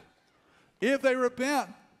repent. If they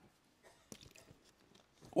repent,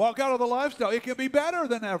 walk out of the lifestyle, it can be better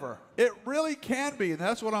than ever. It really can be, and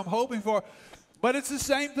that's what I'm hoping for. But it's the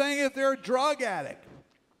same thing if they're a drug addict.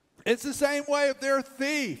 It's the same way if they're a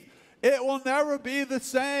thief. It will never be the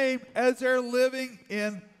same as they're living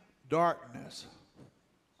in darkness.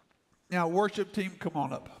 Now, worship team, come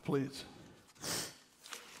on up, please.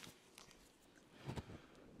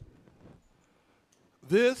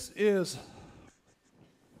 This is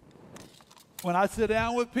when I sit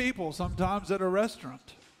down with people, sometimes at a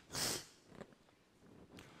restaurant.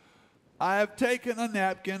 I have taken a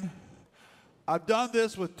napkin. I've done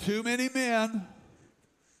this with too many men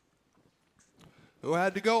who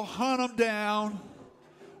had to go hunt them down,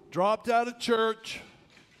 dropped out of church,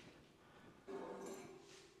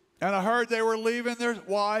 and I heard they were leaving their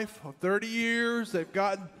wife of 30 years. They've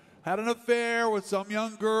had an affair with some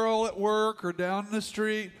young girl at work or down the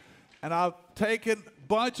street, and I've taken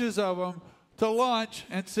bunches of them to lunch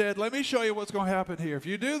and said, let me show you what's going to happen here. If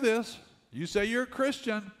you do this, you say you're a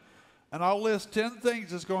Christian, and I'll list 10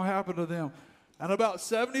 things that's going to happen to them. And about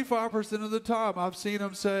 75% of the time, I've seen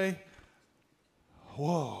them say,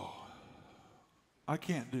 whoa, I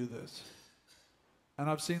can't do this. And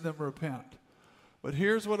I've seen them repent. But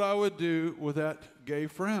here's what I would do with that gay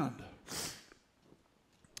friend.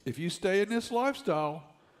 If you stay in this lifestyle,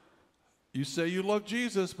 you say you love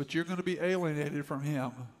Jesus, but you're going to be alienated from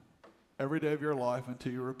him every day of your life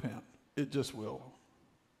until you repent. It just will.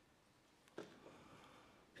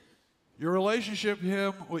 Your relationship with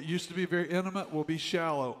him, what used to be very intimate, will be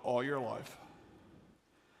shallow all your life.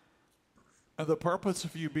 And the purpose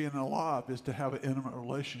of you being alive is to have an intimate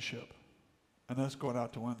relationship. And that's going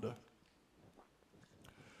out the window.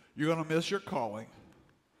 You're going to miss your calling.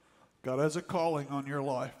 God has a calling on your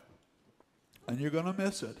life. And you're going to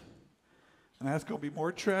miss it. And that's going to be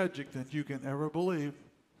more tragic than you can ever believe.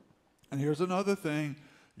 And here's another thing.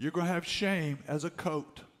 You're going to have shame as a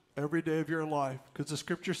coat every day of your life, because the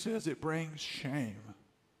scripture says it brings shame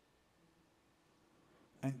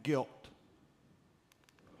and guilt.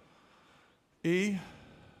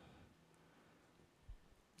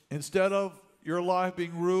 Instead of your life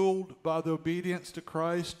being ruled by the obedience to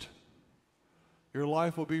Christ, your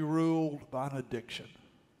life will be ruled by an addiction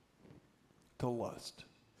to lust.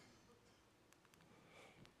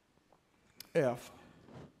 You're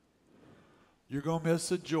going to miss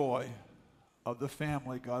the joy of the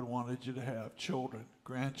family God wanted you to have, children,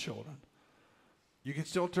 grandchildren. You can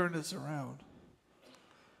still turn this around.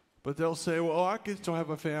 But they'll say, well, I can still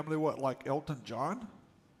have a family, what, like Elton John?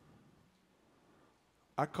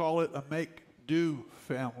 I call it a make-do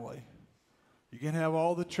family. You can have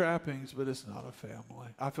all the trappings, but it's not a family.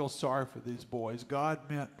 I feel sorry for these boys. God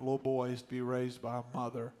meant little boys to be raised by a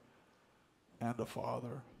mother and a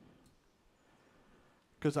father.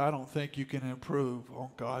 Because I don't think you can improve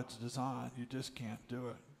on God's design. You just can't do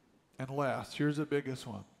it. And last, here's the biggest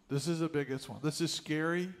one. This is the biggest one. This is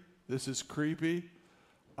scary. This is creepy.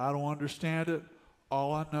 I don't understand it.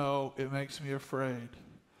 All I know, it makes me afraid.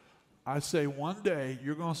 I say one day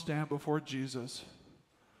you're going to stand before Jesus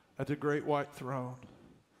at the great white throne,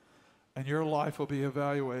 and your life will be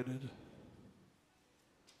evaluated,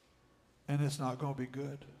 and it's not going to be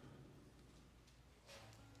good.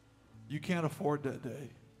 You can't afford that day.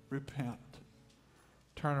 Repent.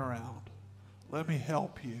 Turn around. Let me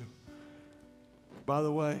help you. By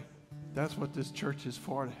the way, that's what this church is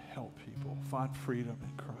for, to help people find freedom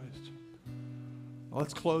in Christ.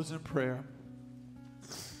 Let's close in prayer.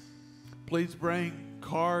 Please bring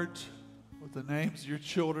cards with the names of your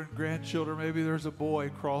children, grandchildren. Maybe there's a boy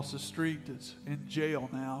across the street that's in jail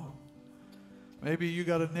now. Maybe you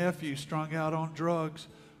got a nephew strung out on drugs.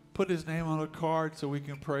 Put his name on a card so we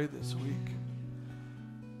can pray this week.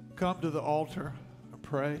 Come to the altar and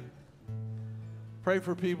pray. Pray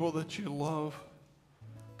for people that you love.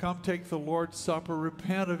 Come take the Lord's Supper.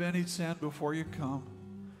 Repent of any sin before you come.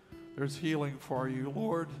 There's healing for you.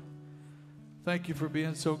 Lord, thank you for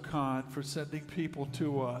being so kind, for sending people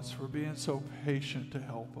to us, for being so patient to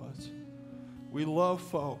help us. We love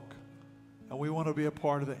folk, and we want to be a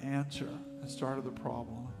part of the answer instead of the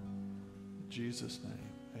problem. In Jesus' name,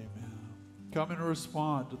 amen. Come and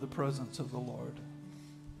respond to the presence of the Lord.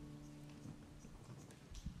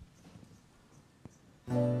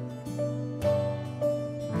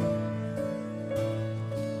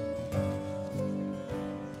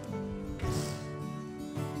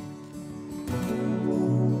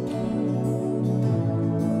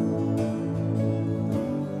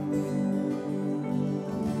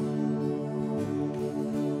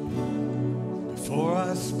 Before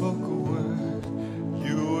I spoke a word,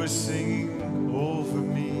 you were singing over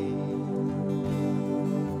me.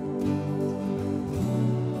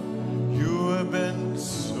 You have been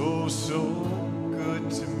so, so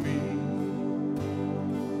good to me.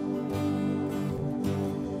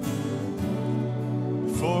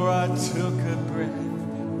 Before I took a breath,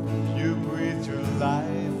 you breathed your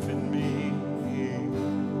life in me.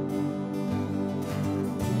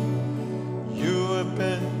 You have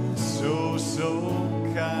been so, so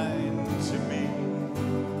kind to me.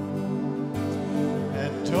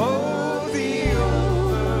 And oh, the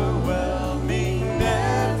overwhelming,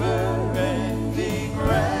 never-ending,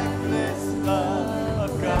 reckless love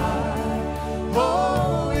of God.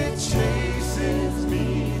 Oh, it chases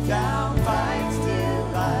me down, fights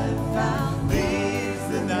till I found, leaves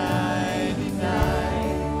the 99.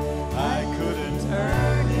 I couldn't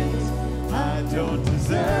earn it, I don't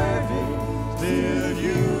deserve it. Till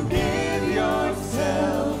you give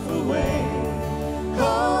yourself away.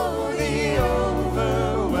 Oh, the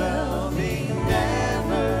overwhelming,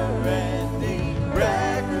 never-ending,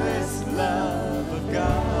 reckless love of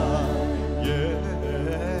God. Yeah.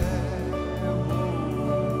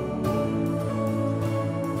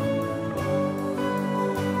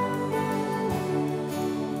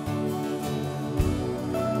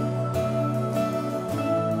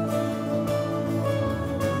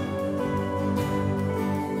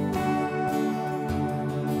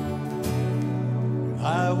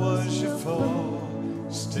 I was your foe,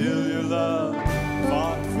 still your love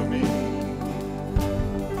fought for me.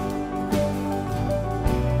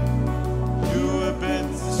 You have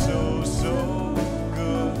been so, so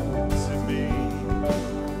good to me.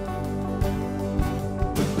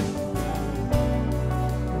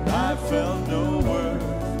 I felt no worth,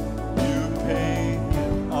 you paid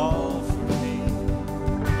it all for me.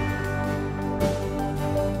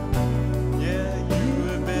 Yeah, you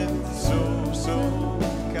have been so, so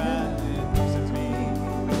kind to me.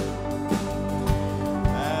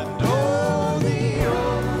 And oh, the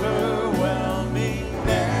overwhelming,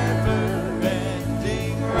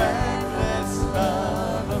 never-ending, reckless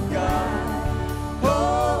love of God.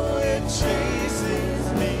 Oh, it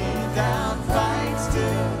chases me down, fights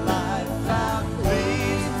till I found,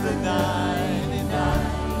 leaves the 99.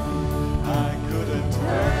 I couldn't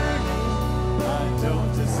earn it, I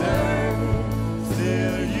don't deserve it.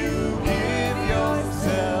 Still you give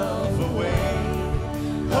yourself away.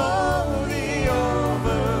 Oh, the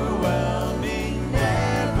overwhelming,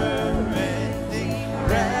 never-ending,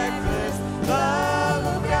 reckless love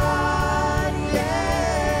of God.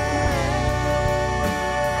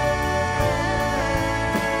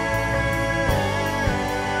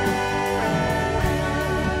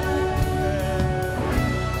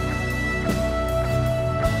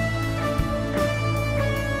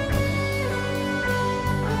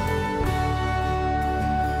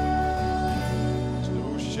 There's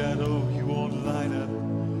no shadow you won't light up,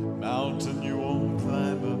 mountain you won't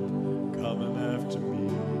climb up, coming after me.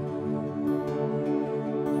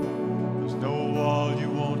 There's no wall you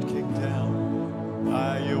won't kick down,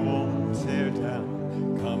 lie you won't tear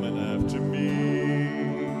down, coming after me.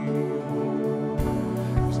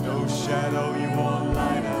 There's no shadow you won't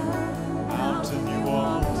light up, mountain you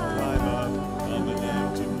won't climb up, coming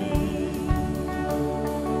after me.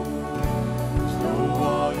 There's no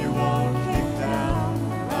wall you won't kick down,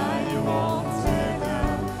 lie you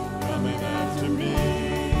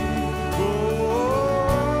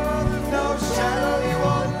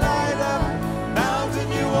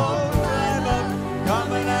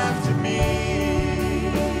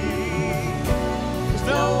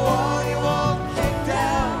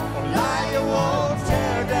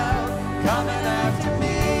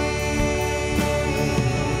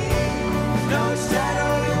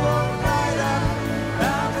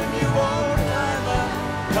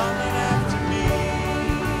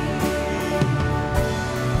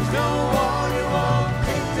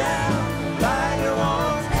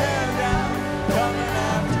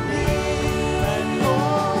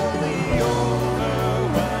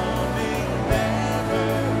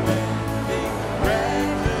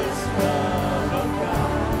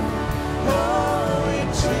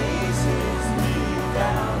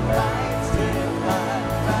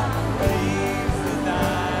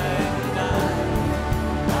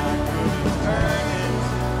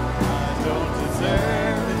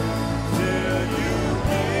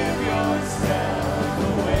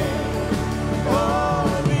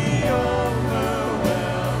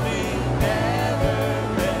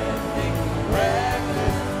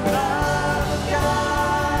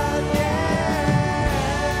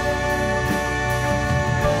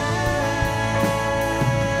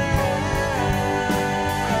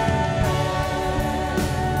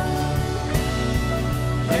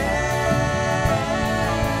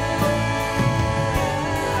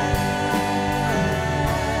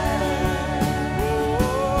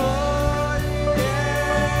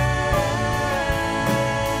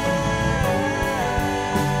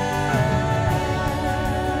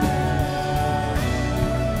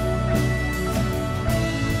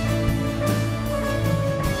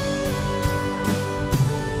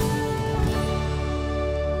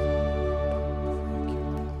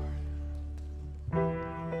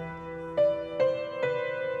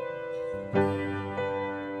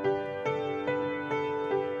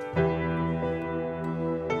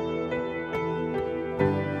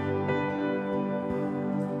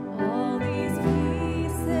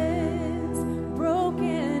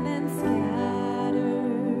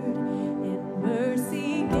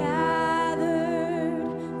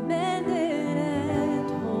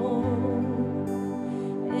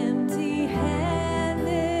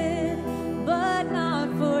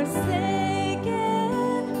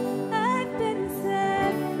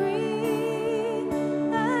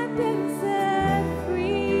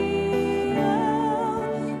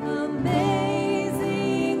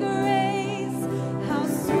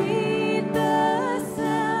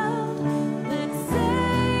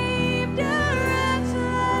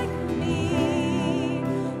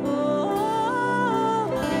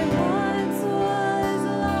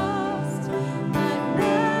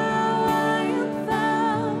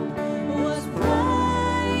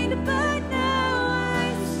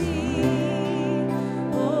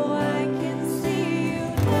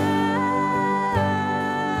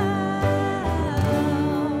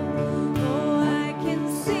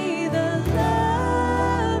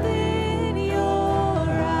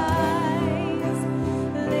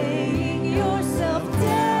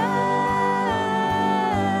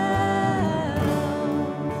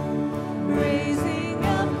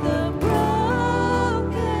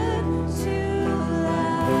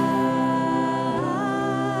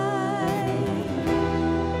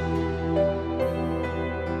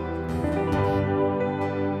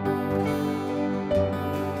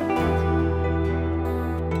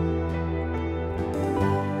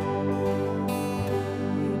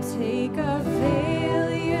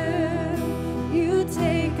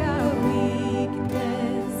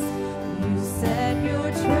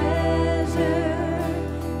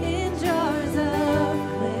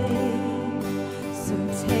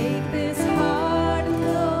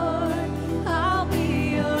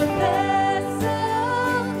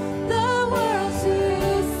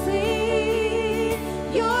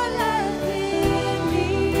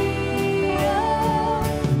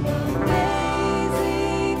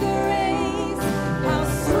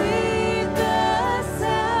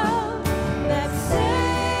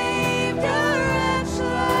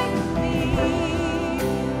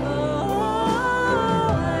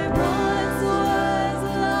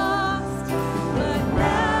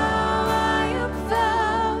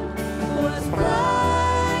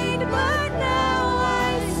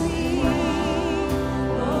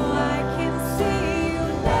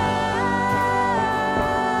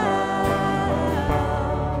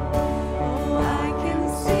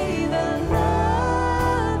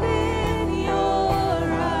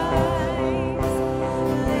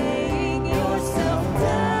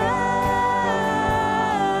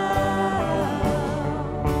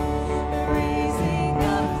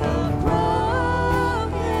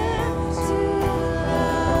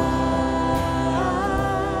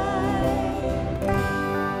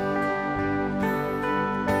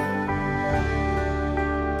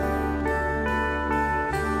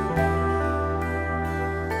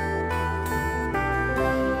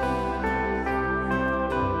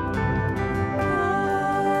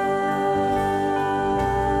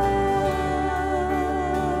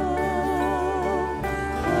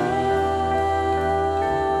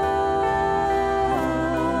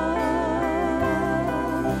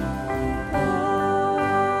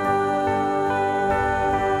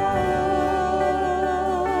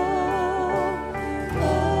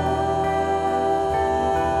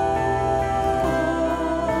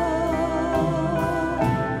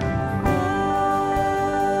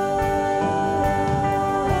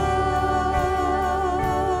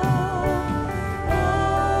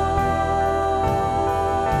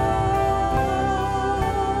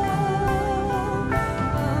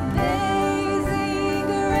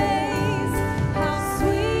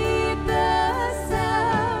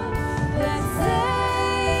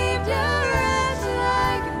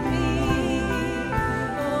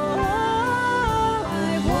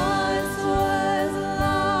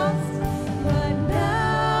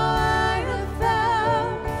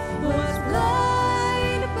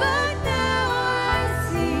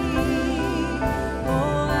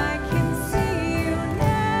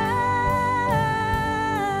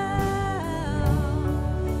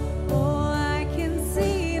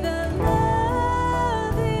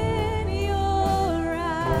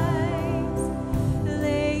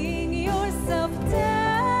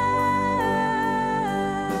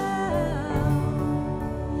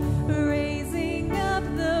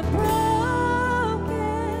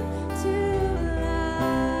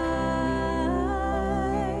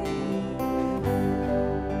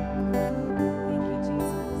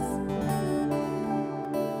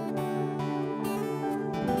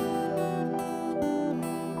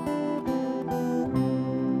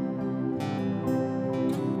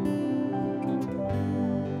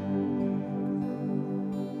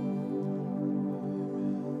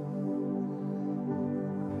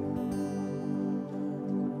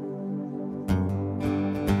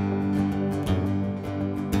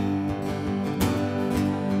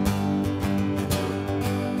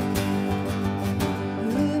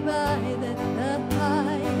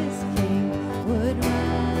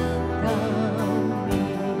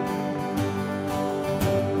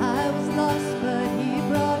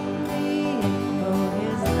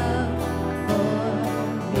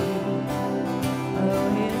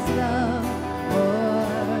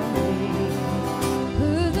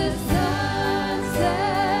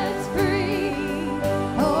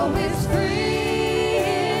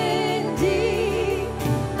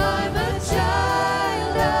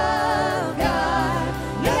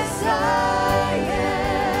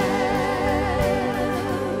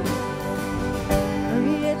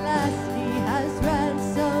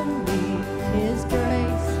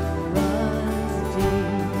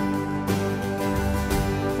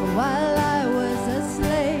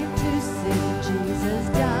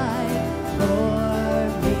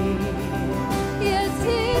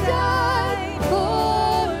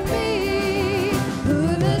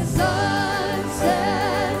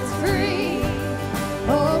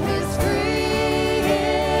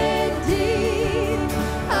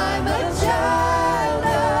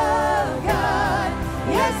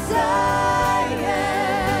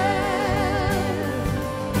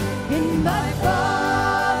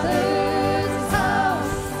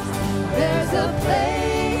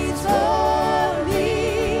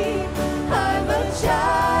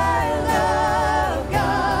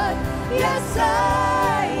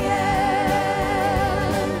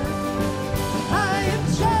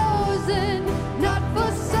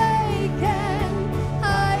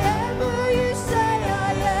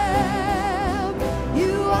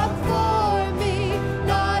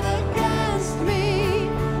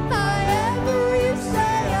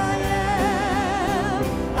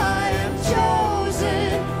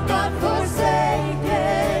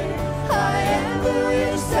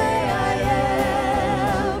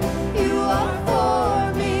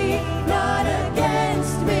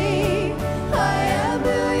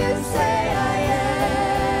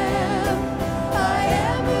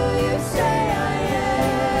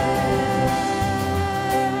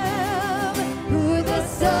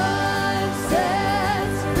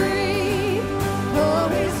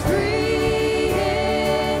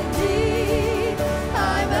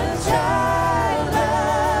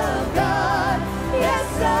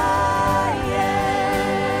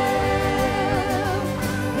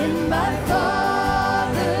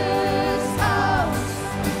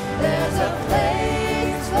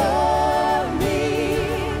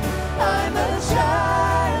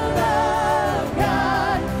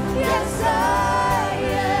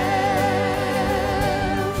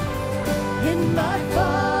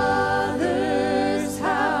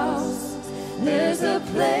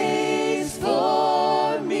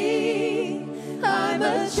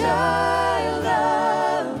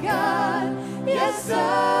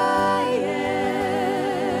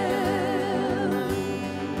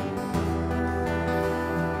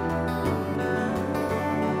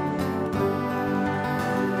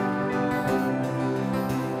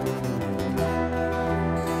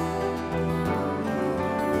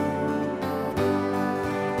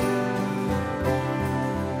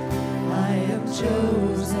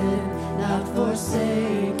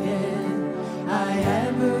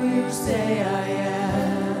say I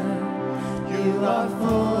am. You are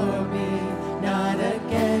for me, not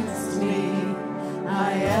against me.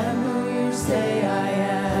 I am who you say I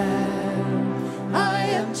am. I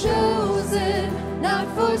am chosen, not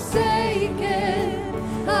forsaken.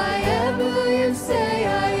 I am who you say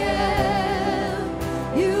I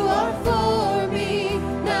am. You are for me,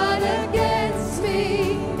 not against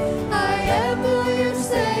me. I am who you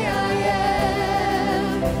say I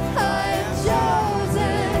am. I am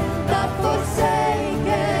chosen, not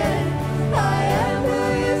forsaken. I am who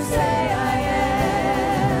you say I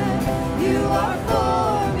am. You are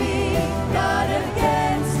for me, not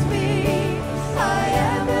against me. I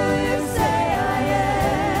am who you say I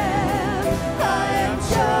am. I am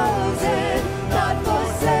chosen, not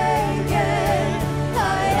forsaken. I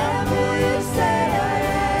am who you say I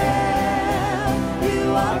am. You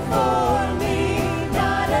are for me,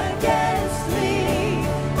 not against me.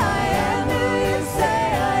 I am who you say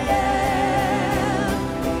I am.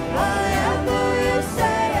 I am who you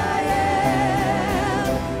say I am.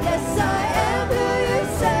 Yes, I am who you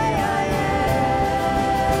say I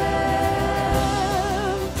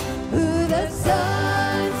am. Who the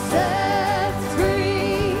Son sets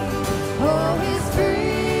free, oh, is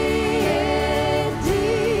free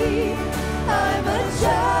indeed. I'm a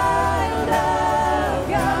child of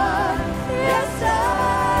God. Yes, I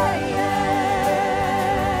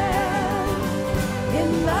am.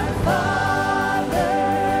 In my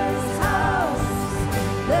Father's house,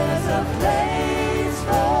 there's a place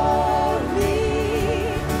for me.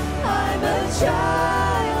 I'm a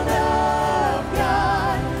child of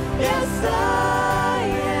God. Yes, I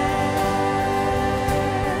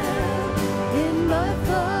am. In my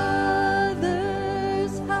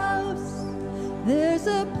Father's house, there's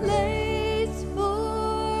a place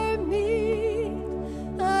for me.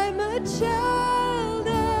 I'm a child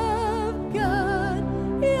of God.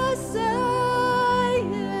 Yes, I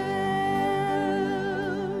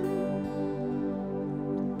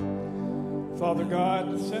am. Father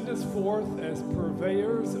God, send us forth as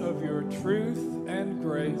purveyors of your truth and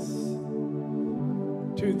grace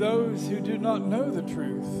to those who do not know the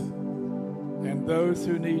truth and those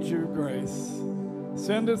who need your grace.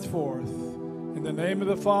 Send us forth in the name of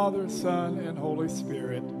the Father, Son, and Holy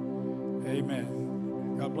Spirit.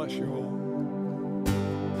 Amen. God bless you all.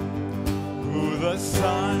 Who the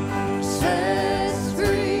Son Sets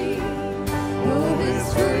free, who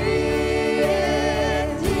is free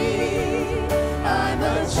indeed. I'm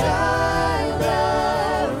a child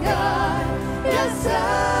of God. Yes,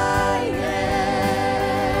 I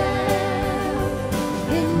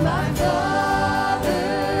am. In my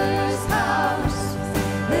Father's house,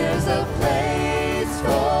 there's a place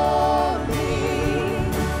for me.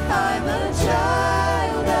 I'm a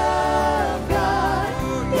child of God.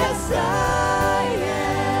 Yes, I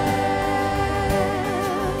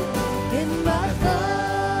am. In my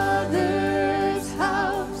Father's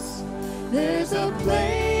house, there's a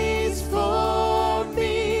place for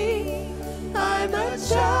me. I'm a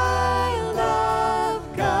child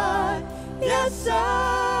of God. Yes, I